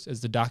 episodes. As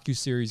the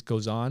docuseries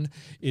goes on,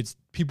 it's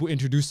people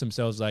introduce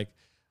themselves like,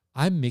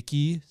 I'm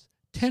Mickey's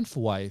 10th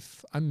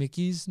wife. I'm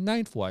Mickey's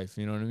 9th wife.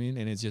 You know what I mean?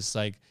 And it's just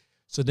like,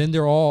 so then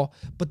they're all,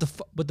 but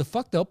the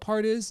fucked up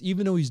part is,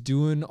 even though he's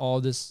doing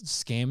all this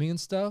scamming and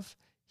stuff,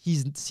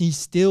 he's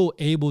still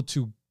able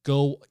to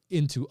go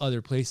into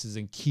other places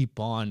and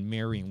keep on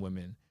marrying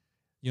women.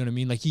 You know what I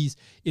mean? Like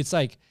it's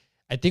like,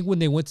 I think when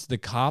they went to the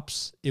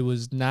cops, it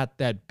was not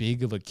that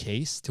big of a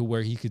case to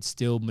where he could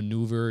still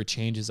maneuver or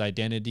change his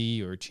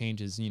identity or change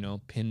his,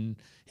 pin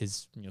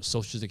his,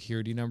 social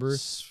security number.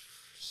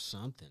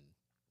 Something.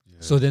 Yeah.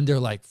 So then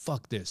they're like,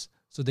 fuck this.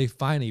 So they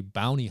find a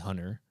bounty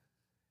hunter.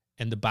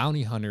 And the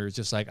bounty hunter is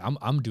just like,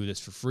 I'm doing this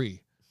for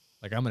free.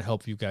 Like, I'm going to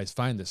help you guys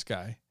find this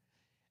guy.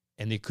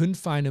 And they couldn't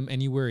find him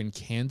anywhere in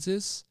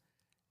Kansas.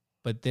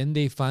 But then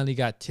they finally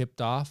got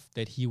tipped off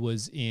that he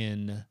was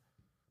in,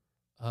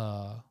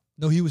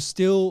 he was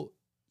still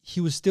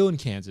in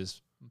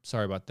Kansas.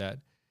 Sorry about that.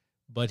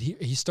 But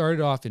he started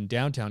off in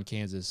downtown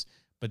Kansas.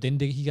 But then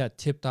he got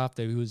tipped off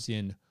that he was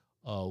in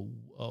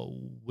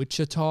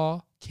Wichita,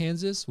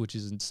 Kansas, which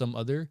is in some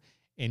other.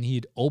 And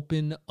he'd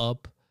open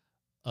up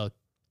a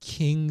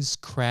King's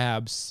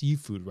Crab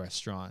seafood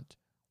restaurant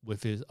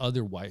with his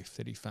other wife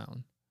that he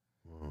found.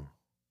 Whoa.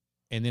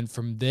 And then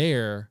from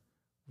there,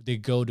 they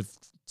go to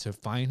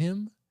find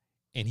him,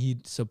 and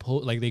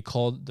they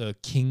called the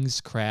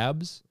King's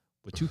Crabs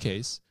with 2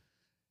 Ks,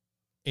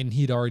 and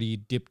he'd already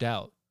dipped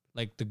out.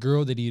 Like the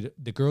girl that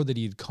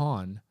he'd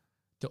conned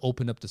to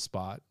open up the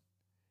spot,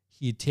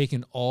 he had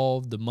taken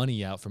all the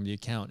money out from the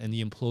account, and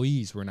the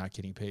employees were not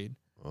getting paid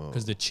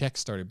because the checks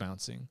started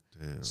bouncing.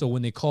 Damn. So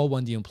when they called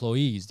one of the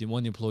employees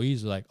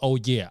were like, oh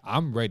yeah,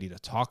 I'm ready to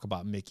talk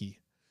about Mickey.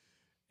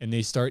 And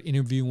they start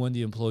interviewing one of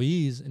the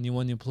employees, and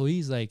one of the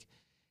employees like,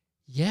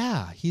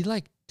 yeah, he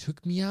like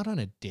took me out on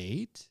a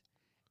date,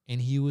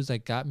 and he was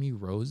like got me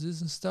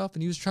roses and stuff,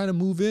 and he was trying to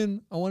move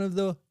in on one of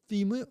the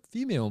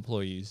female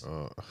employees.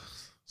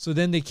 So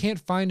then they can't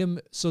find him.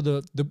 So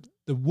the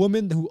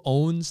woman who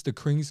owns the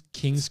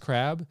King's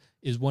Crab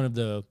is one of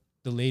the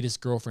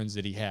latest girlfriends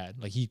that he had.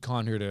 Like he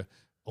conned her to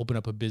open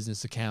up a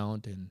business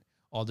account and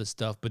all this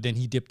stuff. But then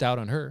he dipped out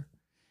on her,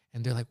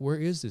 and they're like, "Where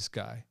is this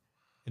guy?"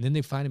 And then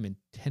they find him in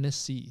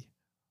Tennessee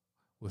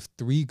with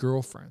 3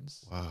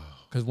 girlfriends. Wow.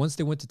 Because once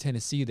they went to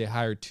Tennessee, they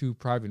hired 2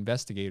 private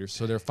investigators.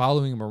 So they're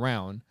following him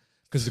around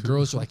because the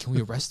girls are like, "Can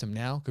we arrest him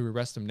now? Can we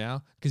arrest him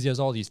now?" Because he has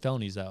all these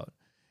felonies out.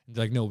 And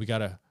they're like, "No, we got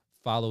to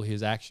follow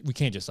his action. We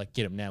can't just like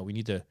get him now. We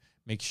need to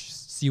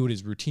see what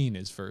his routine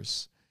is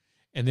first."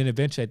 And then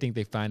eventually I think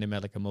they find him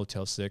at like a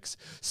Motel 6.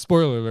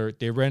 Spoiler alert,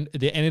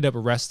 they ended up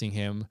arresting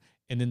him.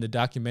 And then the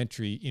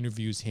documentary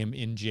interviews him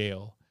in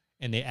jail.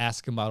 And they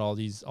ask him about all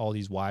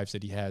these wives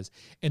that he has.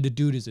 And the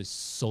dude is a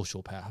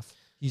sociopath.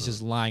 He's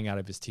just lying out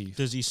of his teeth.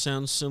 Does he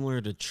sound similar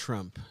to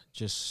Trump?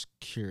 Just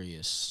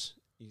curious.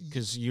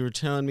 Because you were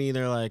telling me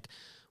they're like,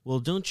 well,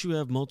 don't you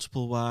have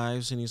multiple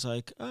wives? And he's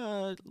like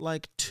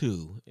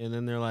 2. And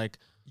then they're like,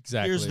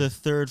 Exactly. here's the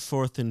 3rd,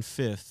 4th, and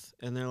 5th.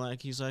 And they're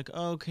like, he's like,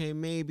 okay,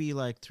 maybe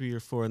like 3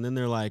 or 4. And then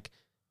they're like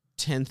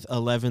 10th,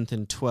 11th,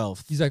 and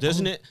 12th. He's like,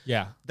 doesn't it?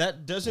 Yeah.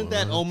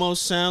 That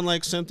almost sound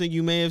like something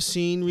you may have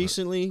seen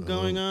recently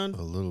going on?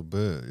 A little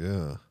bit,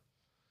 yeah.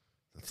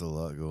 That's a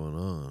lot going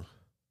on.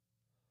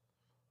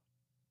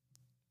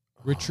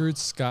 Richard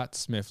Scott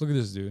Smith. Look at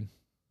this dude.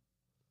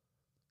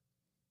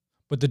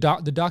 But the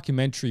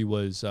documentary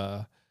was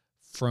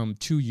from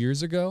 2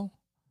 years ago,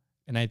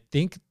 and I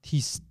think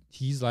he's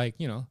like,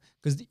 you know,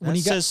 because when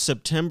he says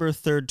September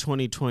 3rd,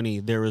 2020,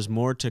 there is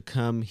more to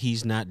come.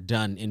 He's not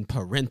done in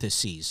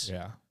parentheses.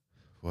 Yeah.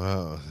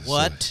 Wow.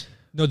 What?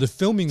 No, the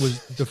filming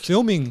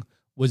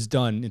was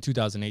done in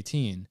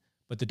 2018,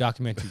 but the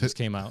documentary just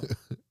came out.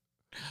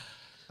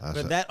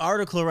 But that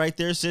article right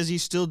there says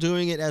he's still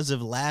doing it as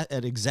of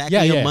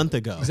exactly a month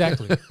ago.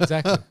 Exactly.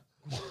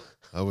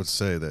 I would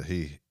say that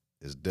he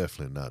is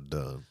definitely not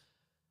done.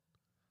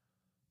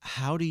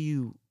 How do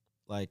you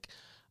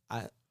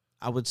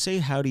I would say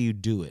how do you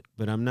do it,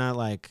 but I'm not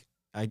like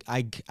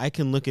I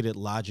can look at it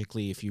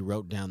logically if you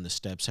wrote down the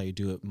steps how you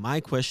do it. My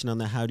question on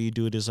the how do you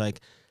do it is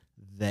like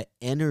the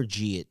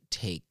energy it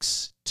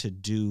takes to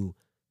do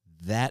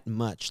that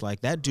much.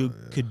 Like that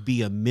dude could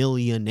be a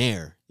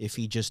millionaire if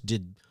he just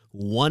did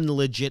one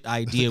legit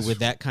idea with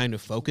that kind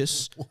of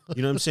focus.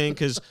 You know what I'm saying?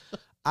 Because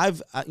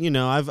I've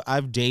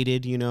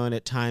dated, and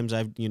at times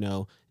I've,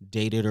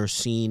 dated or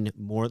seen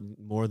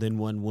more than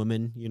one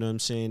woman, you know what I'm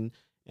saying?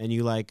 And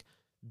you like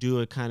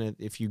do a kind of,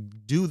 if you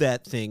do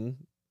that thing,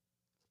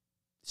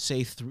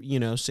 say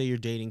you're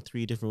dating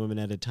 3 different women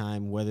at a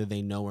time, whether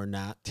they know or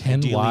not.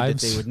 10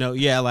 wives. That they would know.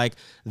 Yeah. Like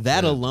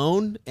that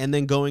alone. And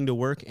then going to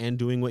work and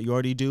doing what you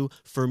already do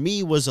for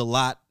me was a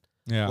lot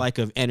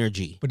of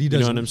energy. But he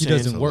doesn't, you know what I'm saying?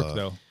 He doesn't work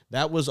though.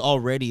 That was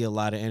already a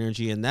lot of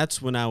energy, and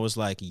that's when I was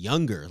like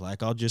younger.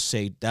 Like I'll just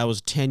say that was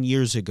 10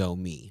 years ago,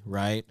 me,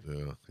 right?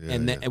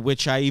 Yeah.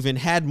 Which I even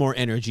had more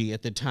energy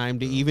at the time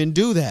to even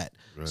do that.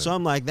 Right. So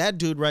I'm like, that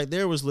dude right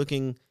there was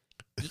looking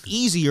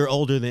way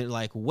older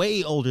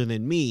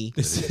than me.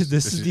 This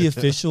is the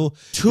official.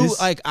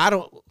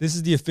 This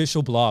is the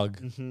official blog.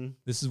 Mm-hmm.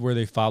 This is where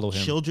they follow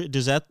him. Children,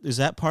 is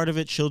that part of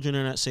it? Children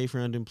are not safe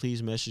around him.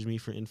 Please message me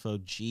for info.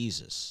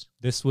 Jesus.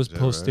 This was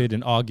posted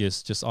in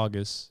August, just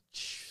August.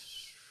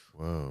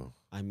 Whoa.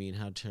 I mean,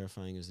 how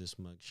terrifying is this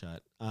mugshot?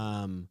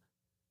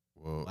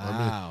 Whoa.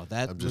 Wow,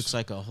 that looks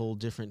like a whole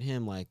different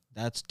him. Like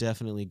that's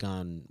definitely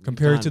gone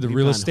compared to the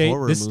real estate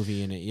horror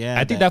movie in it. Yeah,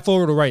 I think that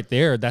photo right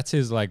there. That's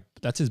his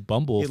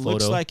Bumble photo. It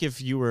looks like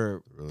if you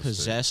were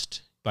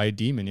possessed by a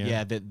demon. Yeah.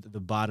 Yeah.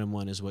 The bottom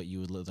one is what you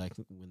would look like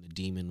when the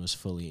demon was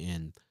fully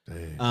in.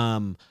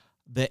 Dang.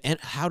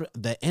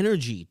 The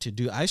energy to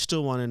do. I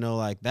still want to know.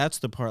 Like that's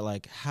the part.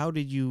 Like how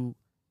did you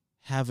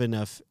have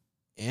enough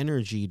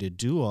energy to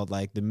do all,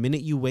 like the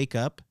minute you wake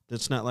up,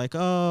 that's not like,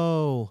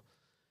 oh,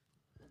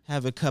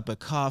 have a cup of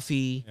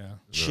coffee,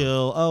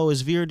 chill. Oh,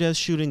 is Vera Death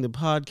shooting the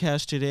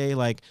podcast today?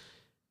 Like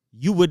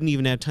you wouldn't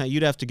even have time.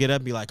 You'd have to get up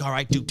and be like, all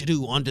right,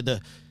 do onto the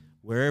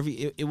wherever.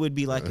 It would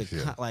be like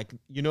like,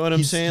 you know what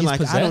I'm saying? Like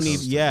possessed. I don't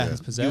even. Yeah,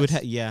 he's possessed. You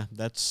would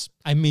that's.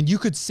 I mean, you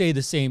could say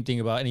the same thing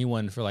about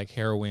anyone for like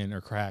heroin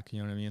or crack. You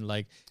know what I mean?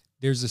 Like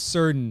there's a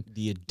certain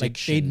addiction. Like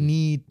they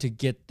need to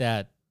get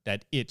that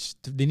itch.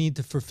 They need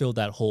to fulfill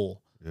that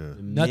hole. Yeah.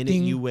 The minute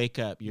you wake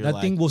up, you're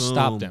nothing like, will boom.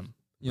 stop them.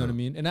 You know what I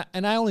mean?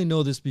 And I only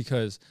know this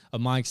because of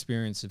my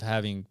experience of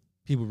having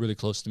people really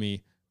close to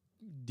me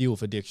deal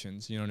with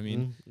addictions. You know what I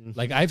mean? Mm-hmm.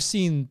 Like I've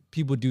seen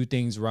people do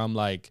things where I'm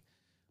like,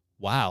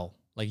 wow,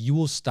 like you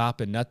will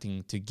stop at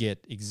nothing to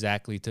get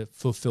exactly to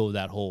fulfill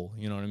that hole.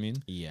 You know what I mean?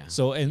 Yeah.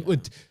 So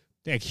with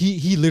like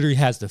he literally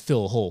has to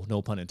fill a hole,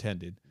 no pun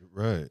intended.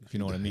 Right. If you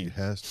know what I mean? He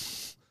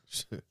has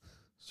to.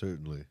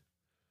 Certainly.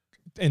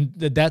 And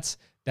that's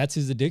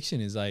his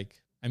addiction is like,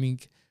 I mean,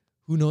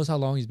 who knows how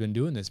long he's been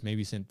doing this?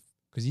 Maybe since,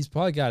 because he's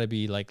probably got to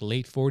be like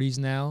late 40s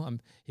now.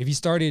 If he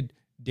started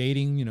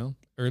dating,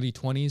 early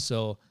 20s,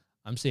 so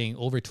I'm saying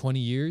over 20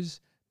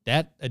 years,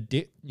 that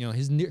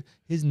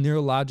his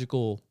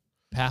neurological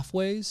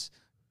pathways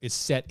is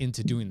set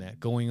into doing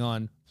that, going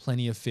on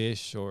Plenty of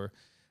Fish or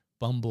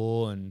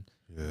Bumble and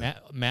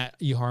Matt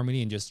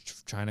eHarmony and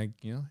just trying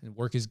to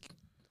work his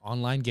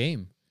online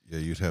game. Yeah,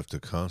 you'd have to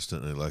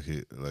constantly,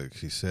 like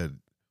he said,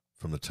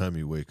 from the time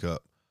you wake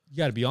up. You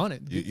got to be on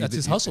it. That's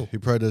his hustle. He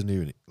probably doesn't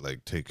even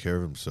like take care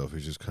of himself.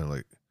 He's just kind of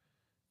like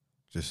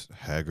just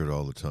haggard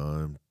all the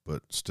time,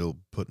 but still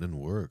putting in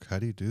work. How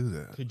do you do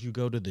that? Could you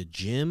go to the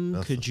gym?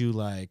 Nothing. Could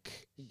you I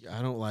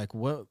don't like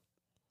what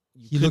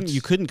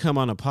you couldn't come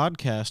on a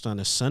podcast on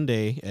a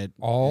Sunday at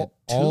all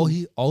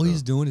 2.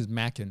 he's doing is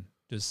macking,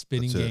 just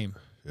spitting That's it. game.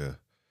 Yeah,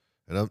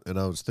 and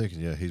I was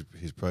thinking, yeah,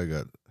 he's probably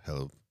got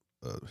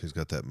he's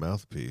got that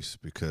mouthpiece,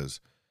 because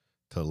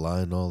to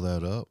line all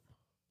that up.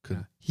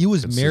 Yeah. He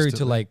was married to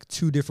consistently. like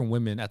 2 different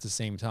women at the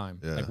same time,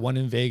 Yeah. like one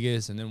in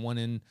Vegas and then one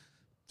in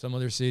some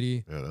other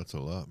city. Yeah, that's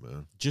a lot,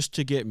 man. Just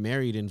to get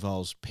married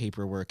involves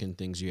paperwork and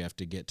things you have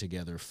to get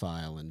together,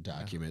 file and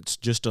documents.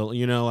 Just to,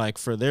 like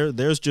for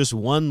there's just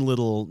one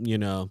little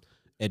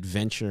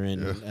adventure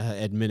in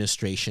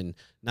administration.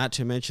 Not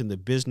to mention the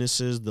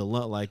businesses,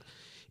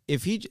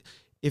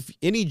 if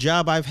any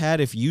job I've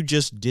had, if you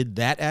just did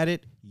that at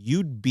it,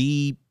 you'd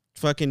be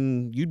up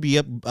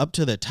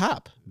to the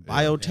top.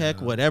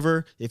 Biotech,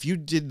 whatever. If you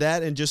did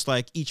that and just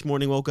like each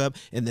morning woke up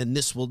and then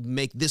this will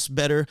make this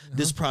better,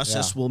 this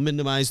process will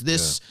minimize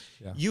this,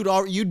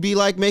 you'd be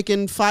like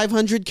making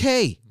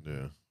 $500K.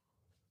 Yeah.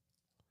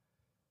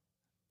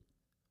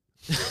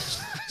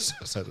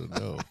 I don't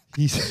know.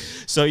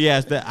 So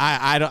yes,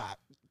 I don't.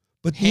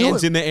 But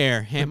Hands in the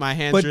air. My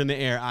hands are in the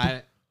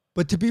air.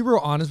 But to be real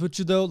honest with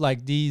you though,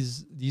 like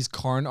these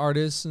Karn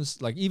artists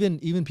and like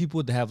even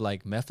people that have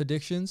like meth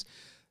addictions,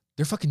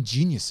 they're fucking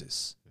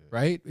geniuses,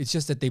 right? It's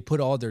just that they put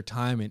all their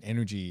time and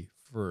energy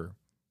for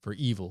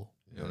evil.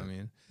 You know what I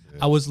mean?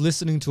 Yeah. I was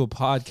listening to a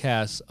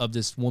podcast of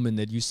this woman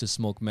that used to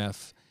smoke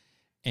meth,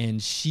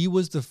 and she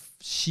was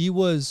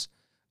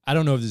I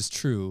don't know if this is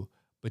true,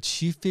 but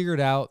she figured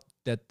out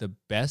that the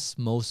best,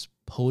 most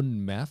potent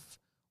meth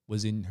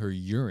was in her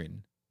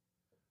urine.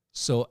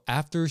 So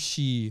after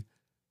she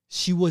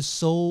was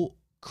so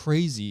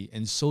crazy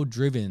and so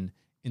driven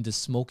into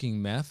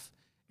smoking meth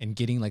and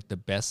getting like the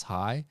best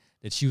high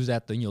that she was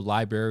at the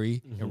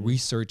library and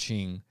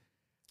researching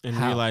and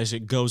realized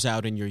it goes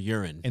out in your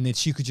urine. And then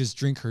she could just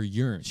drink her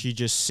urine. She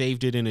just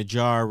saved it in a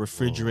jar,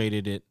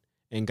 refrigerated it,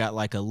 and got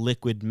like a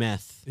liquid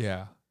meth.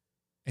 Yeah.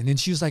 And then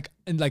she was like,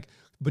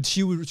 but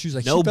she was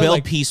like, Nobel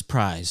Peace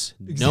Prize.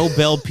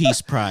 Nobel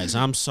Peace Prize.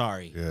 I'm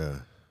sorry. Yeah.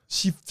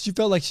 She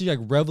felt like she like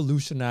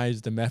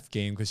revolutionized the meth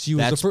game because she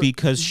was That's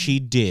because she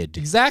did.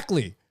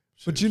 Exactly.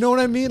 But you know what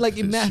I mean? Like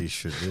she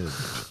sure did.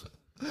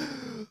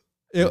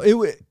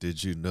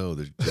 Did you know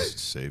that just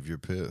save your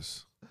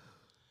piss?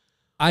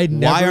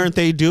 Why aren't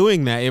they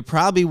doing that? It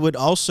probably would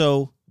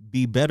also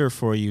be better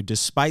for you,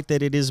 despite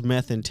that it is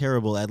meth and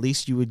terrible. At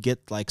least you would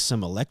get like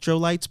some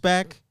electrolytes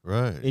back,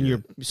 right? In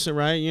your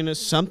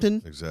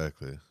something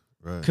exactly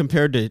right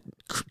compared to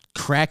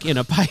crack in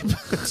a pipe.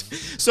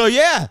 So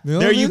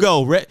there you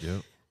go.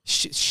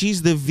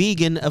 She's the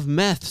vegan of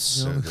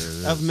meths,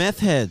 of meth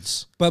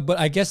heads. But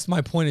I guess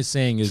my point is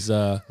saying is,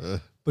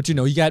 but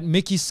you got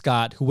Mickey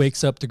Scott who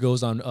wakes up to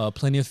goes on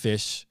Plenty of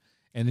Fish,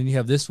 and then you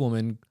have this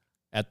woman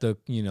at the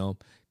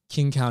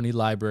King County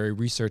Library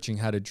researching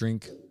how to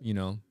drink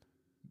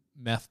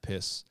meth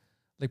piss.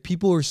 Like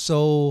people are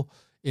so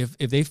if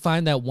they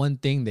find that one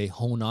thing, they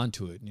hone on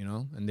to it,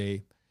 and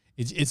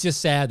it's just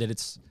sad that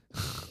it's.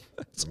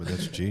 I mean,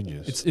 that's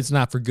genius. It's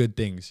not for good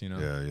things,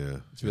 Yeah.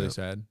 It's really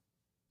sad.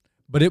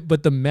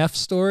 But the meth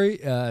story,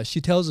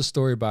 she tells a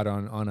story about it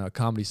on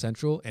Comedy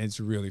Central, and it's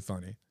really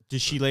funny.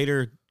 Did she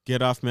later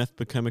get off meth,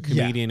 become a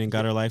comedian, and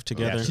got her life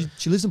together? Yeah,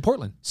 she lives in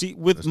Portland. See,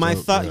 with that's my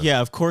thought,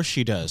 of course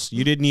she does.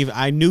 You didn't even.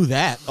 I knew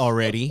that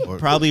already.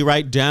 Probably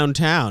right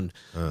downtown,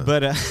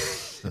 but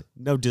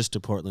no diss to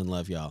Portland,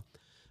 love y'all.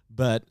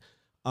 But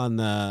on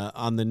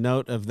the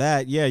note of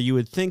that, you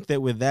would think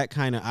that with that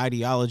kind of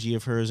ideology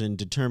of hers and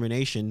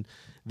determination,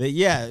 that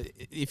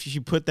if she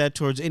put that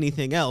towards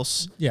anything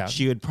else,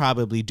 she would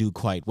probably do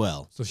quite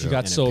well. So she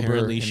got sober,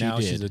 and now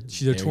she's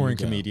a touring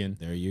comedian.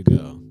 There you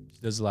go.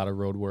 She does a lot of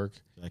road work,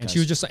 and she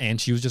was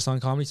just on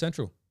Comedy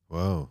Central.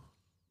 Wow,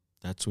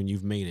 that's when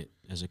you've made it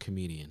as a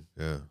comedian.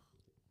 Yeah,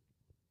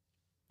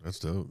 that's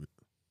dope.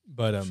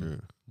 But sure.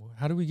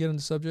 How do we get on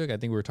the subject? I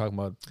think we were talking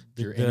about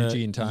your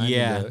energy and time.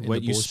 Yeah,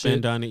 what you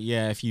spend on it.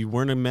 Yeah, if you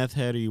weren't a meth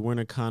head or you weren't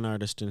a con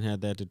artist and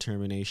had that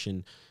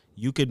determination,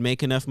 you could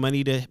make enough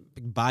money to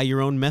buy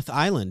your own meth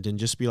island and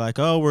just be like,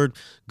 oh, we're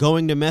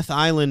going to meth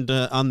island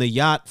on the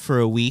yacht for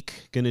a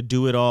week, gonna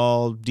do it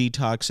all,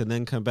 detox, and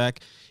then come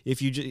back.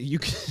 If you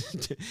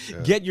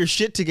can get your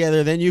shit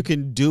together, then you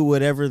can do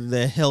whatever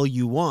the hell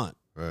you want.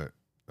 Right.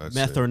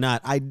 Meth or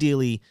not.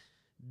 Ideally,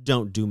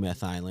 don't do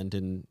meth island,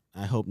 and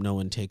I hope no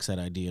one takes that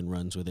idea and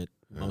runs with it.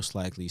 Yeah. Most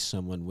likely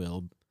someone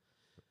will.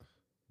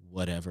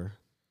 Whatever.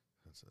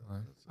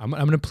 I'm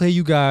going to play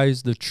you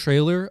guys the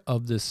trailer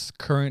of this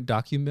current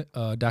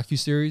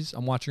docu-series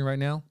I'm watching right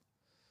now.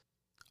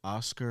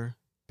 Oscar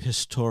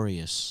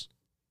Pistorius.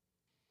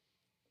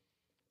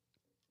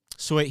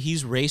 So wait,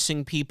 he's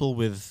racing people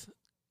with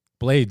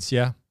blades,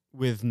 yeah.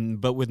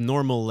 But with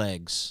normal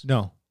legs.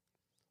 No.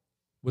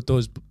 With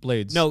those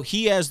blades. No,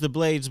 he has the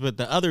blades, but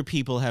the other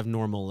people have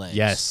normal legs.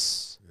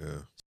 Yes. Yeah.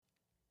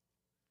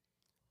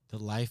 The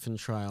Life and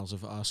Trials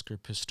of Oscar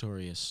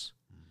Pistorius.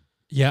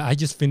 Yeah, I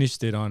just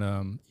finished it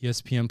on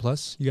ESPN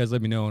Plus. You guys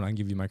let me know and I can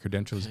give you my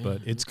credentials, Okay,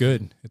 but it's okay.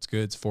 good. It's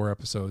good. It's 4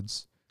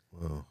 episodes.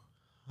 Whoa.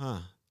 Huh.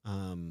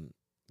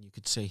 You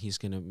could say he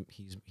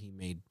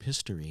made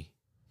Pistory.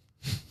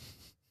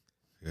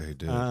 Yeah, he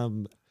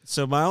did.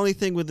 So my only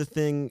thing with the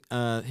thing,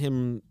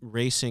 him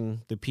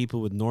racing the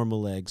people with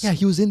normal legs. Yeah,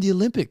 he was in the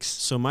Olympics.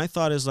 So my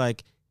thought is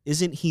like,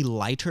 isn't he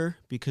lighter?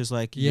 Because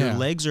like your Yeah.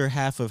 legs are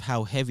half of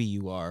how heavy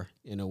you are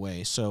in a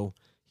way. So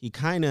he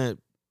kind of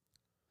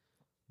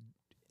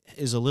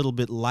is a little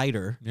bit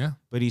lighter, Yeah.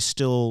 but he's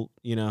still,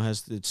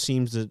 has, it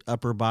seems the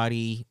upper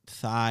body,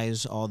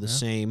 thighs, all the Yeah.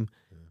 same.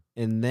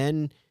 And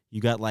then you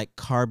got like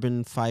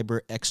carbon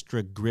fiber,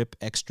 extra grip,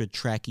 extra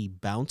tracky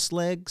bounce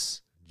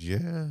legs.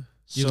 Yeah.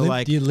 So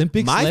like the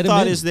Olympics. my let him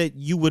thought in. is that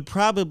I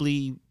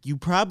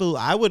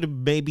would have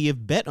maybe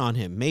have bet on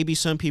him. Maybe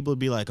some people would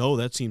be like, "Oh,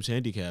 that seems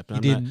handicapped."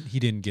 he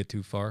didn't get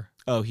too far.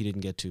 Oh, he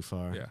didn't get too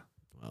far. Yeah.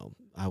 Well,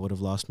 I would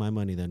have lost my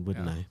money then,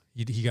 wouldn't Yeah. I?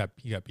 He got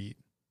beat.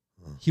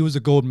 Huh. He was a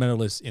gold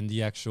medalist in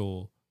the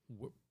actual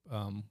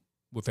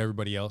with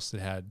everybody else that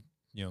had,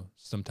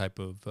 some type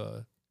of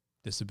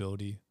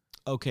disability.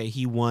 Okay,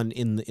 he won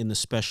in the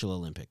Special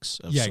Olympics.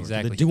 Of Yeah, sorts.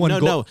 exactly. The, He won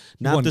no, gold-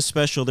 not won- the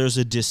special. There's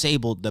a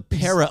disabled, the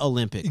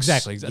Paralympics.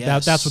 Exactly.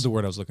 Yes. That's what the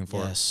word I was looking for.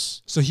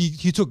 Yes. So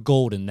he took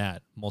gold in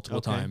that multiple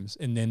Okay. times,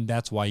 and then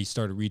that's why he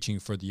started reaching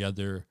for the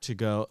other. To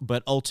go,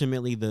 but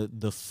ultimately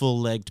the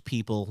full-legged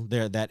people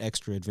there, that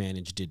extra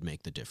advantage did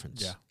make the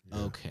difference. Yeah.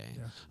 Okay.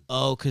 Yeah.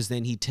 Oh, because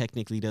then he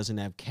technically doesn't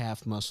have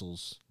calf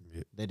muscles.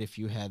 Yeah. That if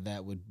you had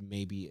that would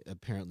maybe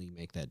apparently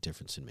make that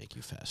difference and make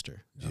you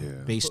faster.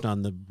 Yeah. Based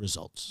on the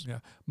results. Yeah,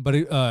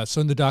 but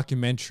so in the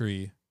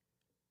documentary,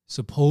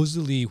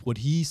 supposedly what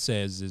he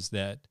says is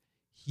that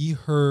he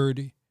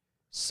heard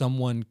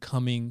someone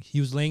coming. He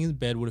was laying in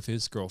bed with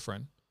his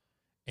girlfriend,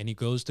 and he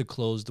goes to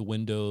close the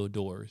window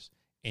doors,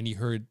 and he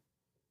heard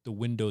the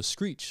window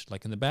screech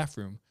like in the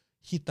bathroom.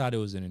 He thought it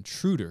was an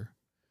intruder,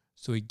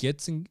 so he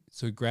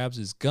grabs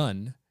his gun,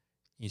 and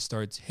he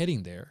starts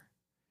heading there,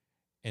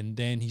 and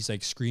then he's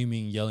like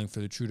screaming, yelling for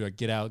the intruder,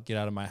 get out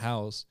of my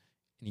house,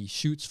 and he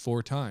shoots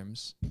 4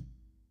 times.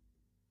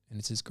 And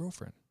it's his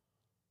girlfriend.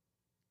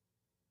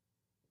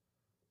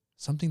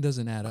 Something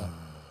doesn't add up.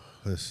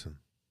 Listen.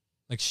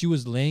 Like she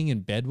was laying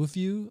in bed with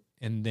you,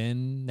 and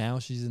then now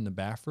she's in the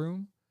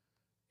bathroom.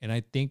 And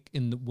I think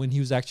when he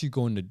was actually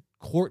going to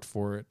court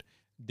for it,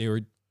 they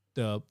were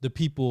the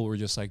people were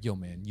just like, "Yo,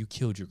 man, you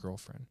killed your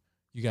girlfriend.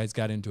 You guys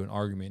got into an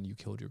argument, and you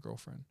killed your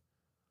girlfriend."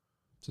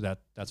 So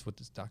that's what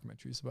this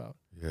documentary is about.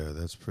 Yeah,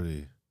 that's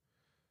pretty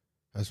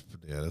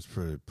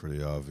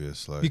pretty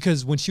obvious. Like,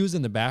 Because when she was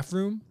in the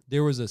bathroom,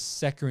 there was a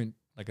second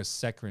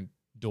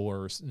door,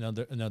 or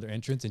another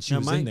entrance, and she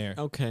was in there.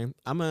 Okay.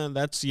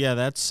 That's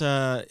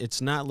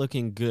it's not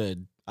looking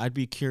good. I'd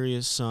be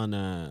curious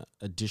on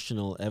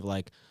additional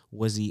like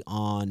was he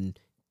on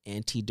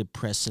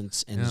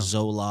antidepressants and Yeah.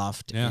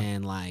 Zoloft Yeah.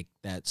 and like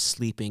that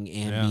sleeping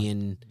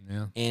Ambien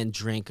Yeah. and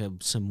drank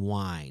some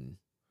wine.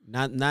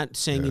 Not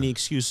saying Yeah. any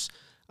excuse.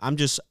 I'm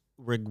just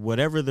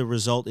whatever the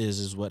result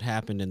is what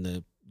happened, and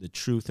the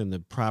truth and the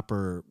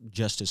proper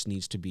justice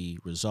needs to be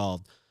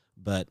resolved.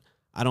 But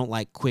I don't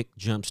like quick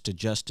jumps to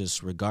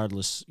justice,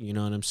 regardless. You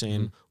know what I'm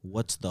saying?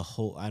 What's the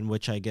whole? On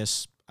which I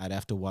guess I'd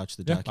have to watch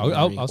the Yeah,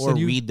 documentary I'll or send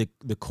you- read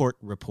the court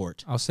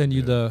report, I'll send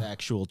you the the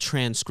actual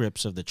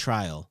transcripts of the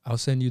trial. I'll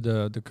send you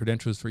the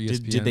credentials for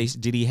ESPN.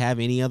 Did he have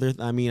any other?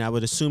 I mean, I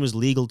would assume his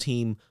legal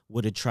team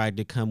would have tried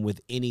to come with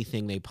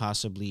anything they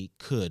possibly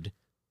could.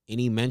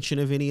 Any mention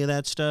of any of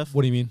that stuff?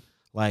 What do you mean?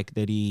 Like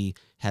that he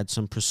had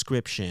some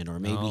prescription, or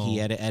maybe he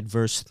No. had an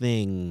adverse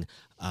thing.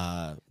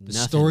 The Nothing.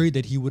 story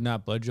that he would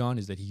not budge on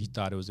is that he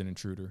thought it was an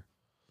intruder.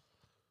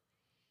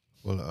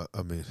 well,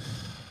 I mean,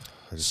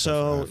 I just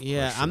So have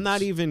yeah, I'm not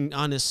questions. even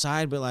on his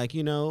side, but like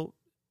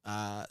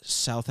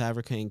South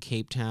Africa and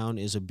Cape Town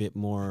is a bit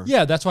more.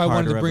 Yeah, that's why I wanted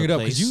harder to of bring a it up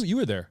because place. you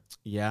were there.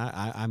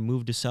 Yeah, I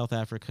moved to South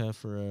Africa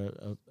for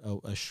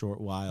a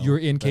short while. You were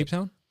in but Cape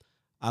Town?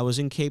 I was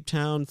in Cape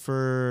Town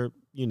for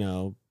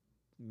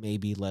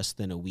maybe less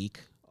than a week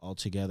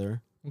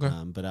altogether. Okay.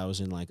 But I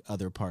was in like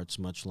other parts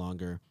much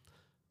longer.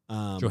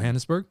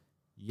 Johannesburg?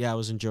 Yeah, I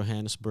was in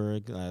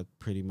Johannesburg. I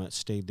pretty much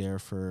stayed there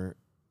for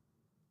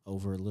a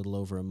little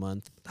over a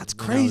month. That's And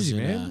then I was crazy,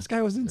 in, man. This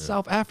guy was in yeah.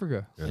 South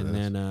Africa. Yeah, and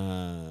that's-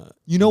 then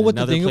You know what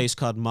the another thing place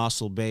called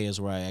Mossel Bay is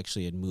where I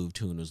actually had moved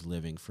to and was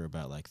living for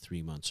about like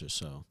 3 months or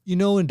so. You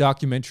know, in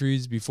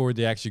documentaries, before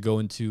they actually go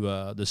into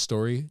the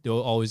story, they'll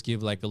always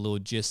give like a little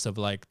gist of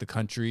like the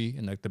country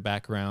and like the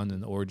background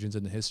and the origins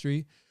and the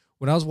history.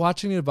 When I was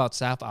watching it about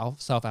South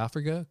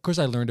Africa, of course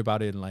I learned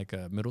about it in like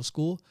middle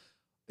school.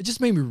 It just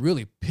made me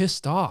really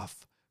pissed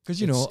off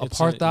because It's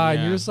apartheid.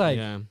 And you're just like,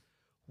 yeah.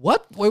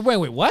 what? Wait,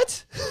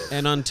 what?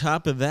 And on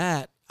top of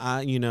that,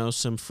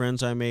 some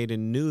friends I made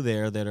and knew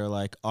there that are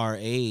like our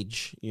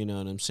age, you know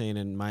what I'm saying,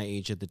 and my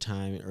age at the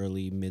time,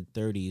 early mid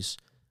 30s,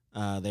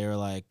 they were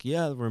like,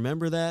 yeah,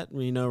 remember that?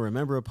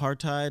 Remember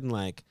apartheid? And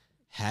like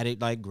had it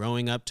like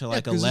growing up to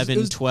like 'cause 11, it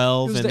was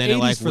 12, the and then it 80s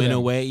like for went them.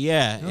 away.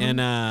 Yeah.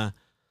 Yeah.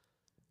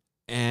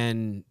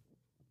 and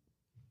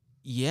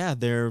yeah,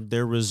 their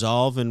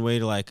resolve and way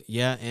to like,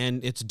 yeah,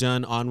 and it's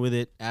done, on with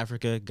it.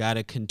 Africa got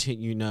to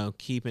continue,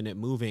 keeping it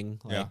moving.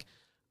 Like, Yeah.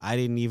 I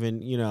didn't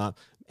even,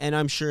 and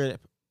I'm sure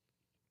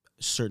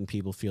certain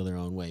people feel their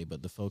own way,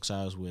 but the folks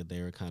I was with,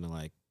 they were kind of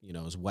like,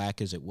 as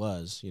whack as it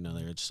was, they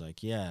were just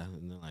like, yeah,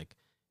 and they're like,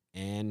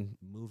 and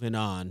moving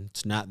on.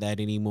 It's not that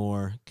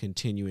anymore.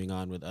 Continuing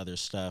on with other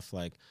stuff.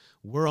 Like,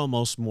 we're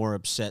almost more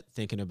upset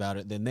thinking about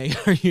it than they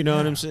are. You know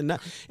what I'm saying?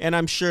 And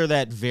I'm sure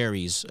that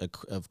varies,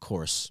 of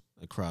course,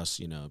 across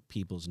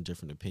people's and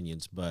different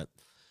opinions. But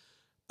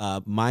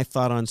my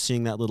thought on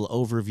seeing that little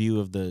overview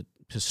of the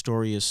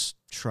Pistorius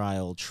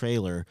trial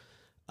trailer,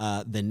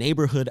 the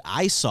neighborhood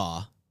I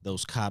saw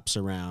those cops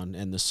around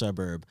and the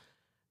suburb,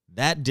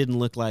 that didn't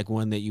look like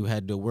one that you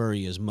had to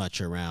worry as much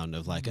around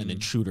of like an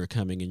intruder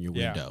coming in your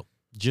window.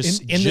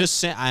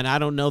 And I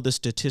don't know the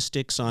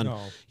statistics on,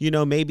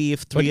 maybe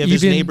if three of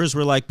his neighbors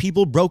were like,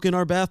 people broke in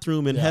our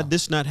bathroom and had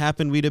this not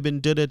happened, we'd have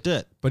been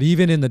da-da-da. But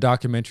even in the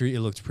documentary,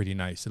 it looked pretty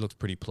nice. It looked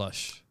pretty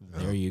plush.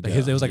 There you go.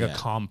 It was like a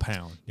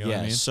compound. You know what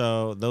I mean?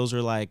 So those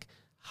are like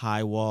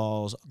high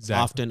walls,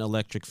 often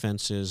electric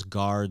fences,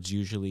 guards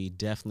usually,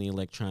 definitely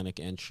electronic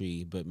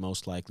entry, but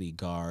most likely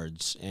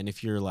guards. And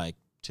if you're like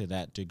to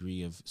that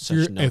degree of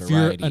such notoriety, if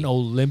you're an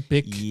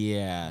Olympic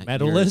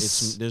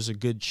medalist, there's a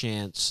good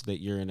chance that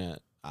you're in a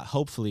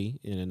hopefully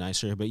in a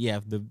nicer. But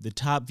yeah, the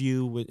top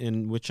view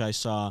in which I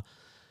saw,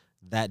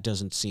 that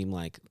doesn't seem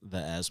like the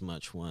as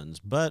much ones.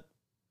 But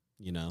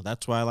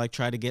that's why I like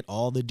try to get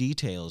all the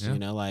details.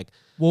 Like,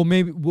 well,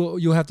 maybe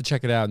you'll have to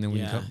check it out, and then we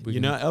can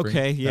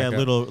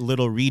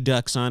little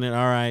redux on it.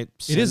 All right,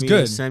 it is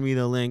good. Send me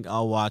the link.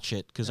 I'll watch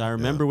it because I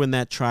remember when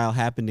that trial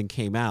happened and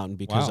came out, and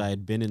because I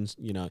had been in,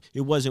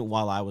 it wasn't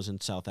while I was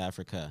in South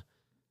Africa.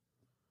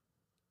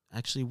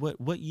 Actually,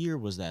 what year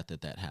was that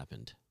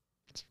happened?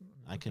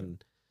 I can.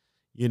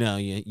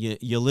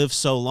 You live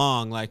so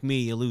long like me,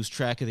 you lose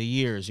track of the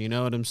years. You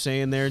know what I'm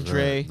saying there,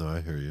 Dre? Right. No,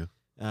 I hear you.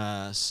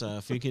 So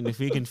if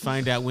we can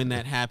find out when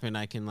that happened,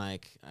 I can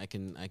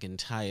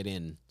tie it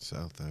in.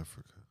 South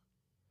Africa.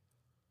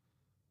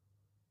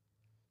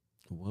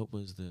 What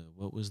was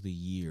the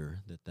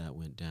year that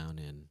went down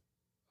in?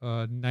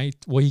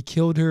 He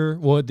killed her.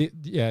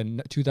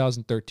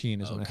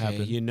 2013 is when it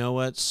happened. You know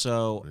what?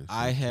 So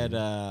I had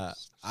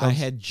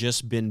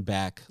just been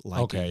back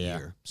like a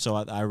year. So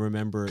I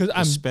remember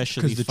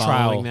especially the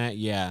following trial, that.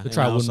 Yeah. The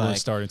trial wouldn't really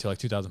start until like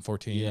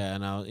 2014. Yeah,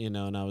 and I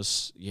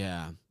was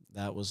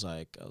that was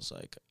like, I was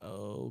like,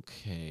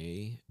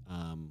 okay,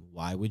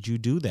 why would you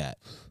do that?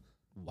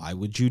 Why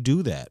would you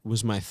do that?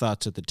 Was my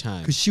thoughts at the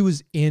time. Because she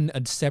was in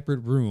a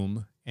separate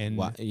room, and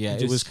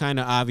it was kind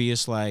of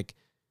obvious. Like,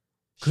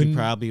 she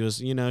probably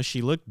was.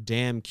 She looked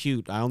damn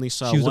cute. I only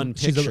saw one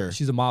picture.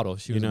 She's a model.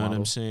 She was a model. What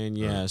I'm saying?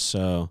 Yeah.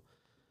 So,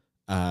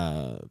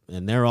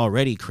 and they're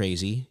already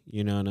crazy.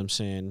 You know what I'm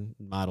saying?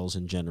 Models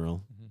in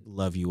general. Mm-hmm.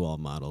 Love you all,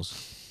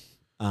 models.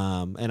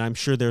 And I'm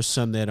sure there's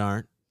some that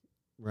aren't,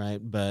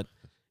 right? But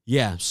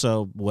yeah.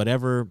 So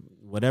whatever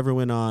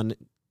went on,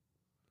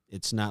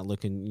 it's not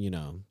looking.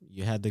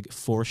 You had the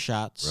 4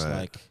 shots.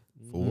 Right. Like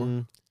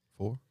 4.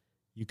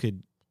 You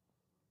could.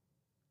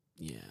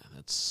 Yeah,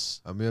 that's.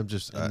 I mean,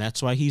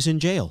 that's why he's in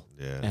jail.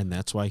 Yeah, and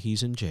that's why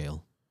he's in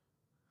jail.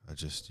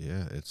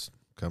 It's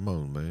come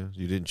on, man.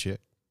 You didn't check.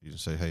 You didn't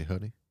say, "Hey,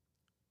 honey."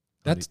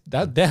 That.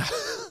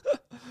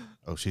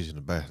 Oh, she's in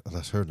the bath. Oh,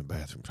 that's her in the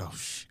bathroom. Oh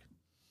shit.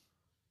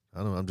 I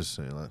don't know. I'm just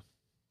saying, like,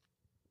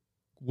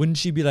 wouldn't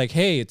she be like,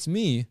 "Hey, it's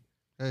me.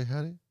 Hey,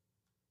 honey.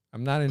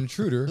 I'm not an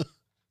intruder."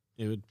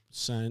 It would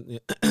sign.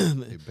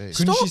 Hey, babe.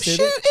 Stop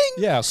shooting!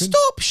 Yeah.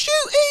 Stop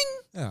shooting!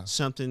 Yeah.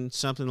 Something.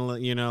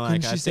 Like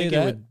couldn't she say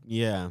that?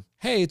 Yeah.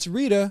 Hey, it's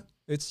Rita.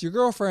 It's your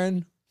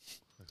girlfriend.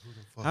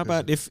 How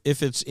about if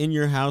it's in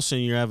your house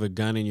and you have a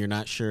gun and you're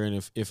not sure,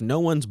 and if no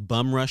one's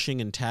bum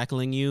rushing and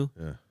tackling you,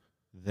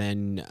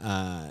 then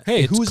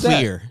hey, it's who's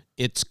clear. That?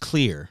 It's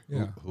clear.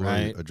 Yeah. Who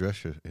right.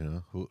 Address you.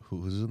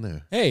 Who's in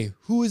there? Hey,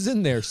 who is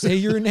in there? Say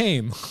your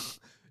name.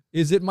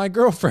 Is it my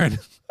girlfriend?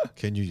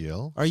 Can you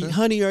yell?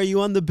 Honey, are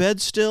you on the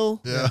bed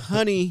still? Yeah.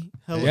 Honey.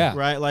 Hello. Yeah.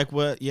 Right? Like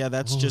what? Yeah,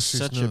 that's just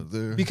such a...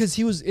 There. Because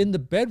he was in the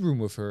bedroom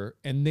with her,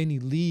 and then he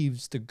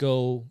leaves to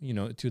go,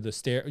 to the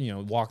stair,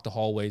 walk the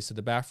hallways to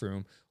the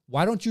bathroom.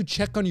 Why don't you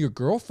check on your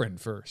girlfriend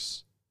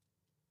first?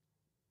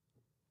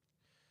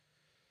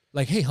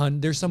 Like, hey, hun,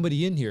 there's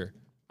somebody in here.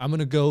 I'm going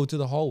to go to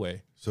the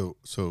hallway. So,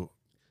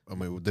 I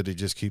mean, did he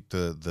just keep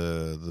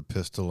the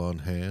pistol on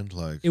hand?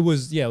 Like it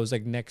was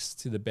like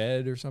next to the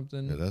bed or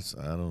something. Yeah,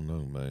 I don't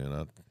know,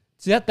 man.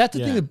 See, that's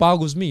the thing that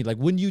boggles me. Like,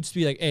 wouldn't you just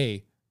be like,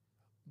 hey,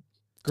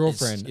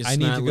 girlfriend, it's I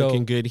need not to go.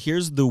 Looking good.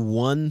 Here's the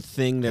one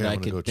thing that I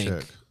could think.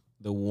 Check.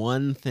 The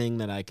one thing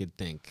that I could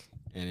think,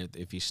 and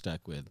if he's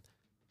stuck with,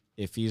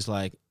 if he's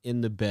like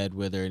in the bed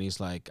with her and he's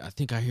like, I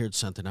think I heard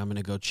something. I'm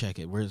gonna go check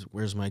it.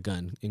 Where's my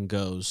gun? And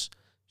goes,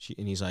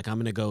 and he's like, I'm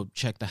gonna go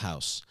check the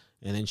house.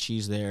 And then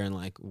she's there and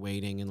like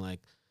waiting and like,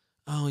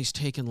 oh, he's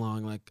taking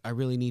long. Like, I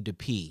really need to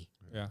pee.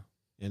 Yeah.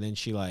 And then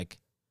she like,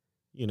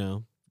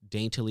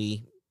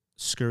 daintily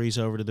scurries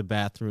over to the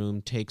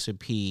bathroom, takes a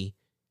pee,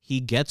 he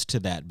gets to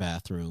that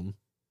bathroom.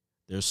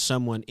 There's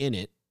someone in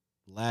it.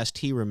 Last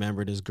he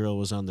remembered, his girl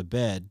was on the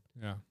bed.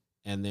 Yeah.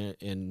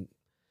 And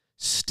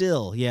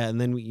still, yeah.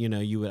 And then,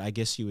 I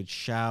guess you would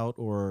shout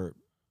and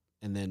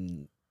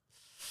then.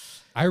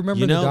 I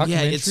remember the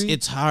documentary. Yeah,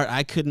 it's hard.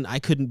 I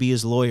couldn't be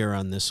his lawyer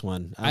on this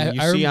one. I'm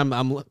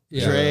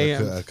Yeah, Dre.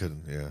 I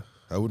couldn't. Yeah,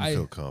 I wouldn't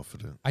feel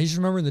confident. I just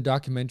remember in the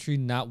documentary,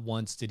 not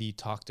once did he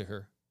talk to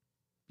her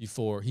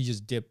before. He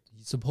just dipped.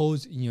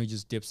 Suppose he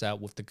just dips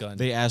out with the gun.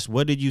 They asked,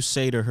 "What did you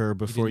say to her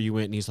before you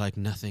went?" And he's like,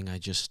 "Nothing.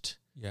 I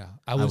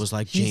was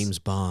like James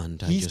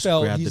Bond. I just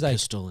grabbed the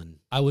pistol and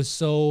I was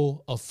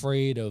so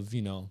afraid of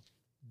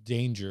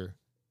danger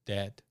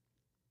that's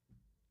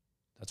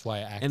why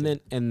I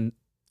acted."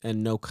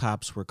 And no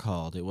cops were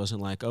called. It wasn't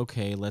like,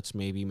 okay, let's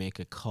maybe make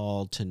a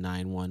call to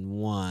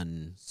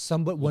 911.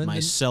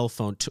 Cell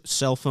phone.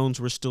 Cell phones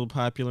were still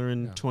popular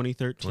in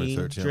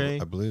 2013, Dre?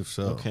 I believe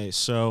so. Okay,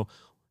 so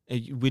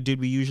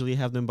did we usually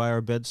have them by our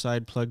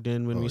bedside plugged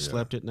in when we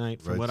slept at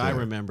night? From what I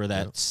remember,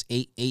 that's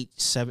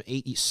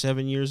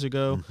 7 years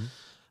ago.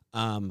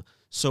 Mm-hmm.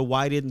 So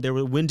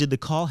when did the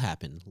call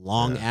happen?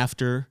 Long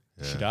after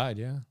she died,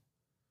 yeah.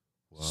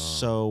 Wow.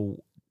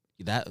 So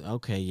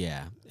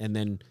and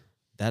then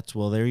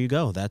there you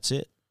go. That's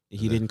it.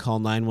 He didn't call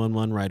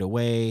 911 right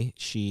away.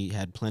 She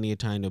had plenty of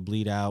time to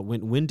bleed out.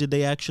 When did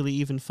they actually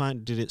even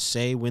find? Did it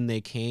say when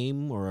they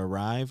came or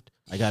arrived?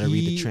 I got to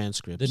read the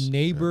transcripts.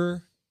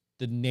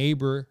 The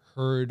neighbor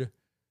heard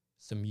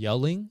some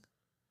yelling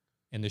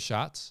and the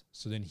shots.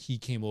 So then he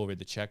came over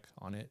to check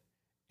on it,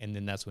 and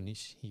then that's when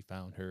he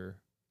found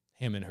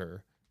him and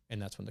her,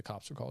 and that's when the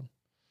cops were called.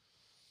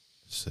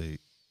 See,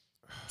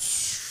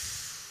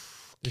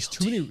 there's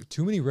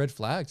too many red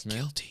flags, man.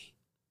 Guilty.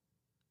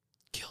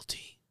 Yeah,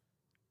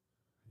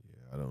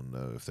 I don't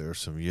know if there's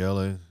some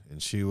yelling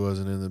and she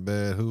wasn't in the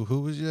bed.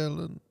 Who was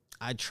yelling?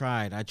 I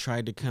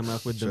tried to come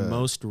up with the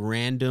most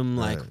random,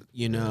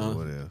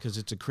 because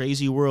it's a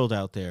crazy world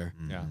out there.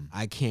 Mm-hmm. Yeah.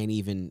 I can't.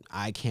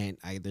 I couldn't.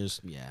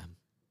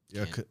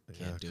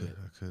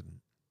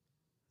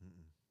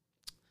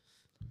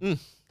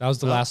 That was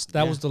the last.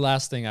 That was the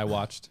last thing I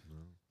watched.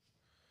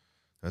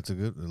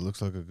 It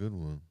looks like a good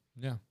one.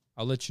 Yeah,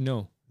 I'll let you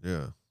know.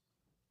 Yeah.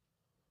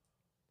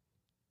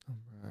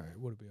 All right,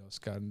 what have we else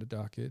got in the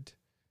docket?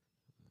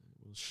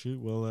 Well, shoot.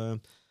 Well,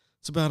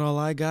 that's about all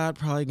I got.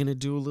 Probably gonna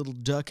do a little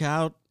duck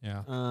out.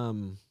 Yeah.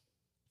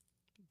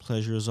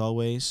 Pleasure as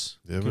always.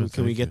 Yeah,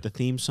 can we get the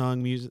theme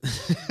song music?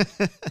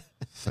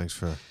 Thanks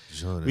for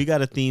joining. We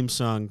got a theme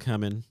song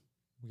coming.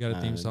 We got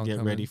a theme song Get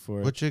coming. ready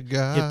for it. What you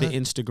got? Hit the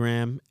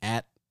Instagram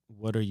at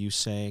What Are You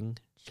Saying?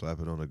 Slap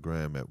it on the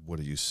gram at What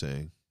Are You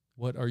Saying?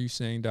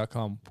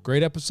 WhatAreYouSaying.com.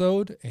 Great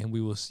episode, and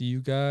we will see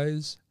you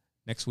guys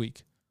next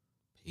week.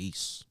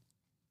 Peace.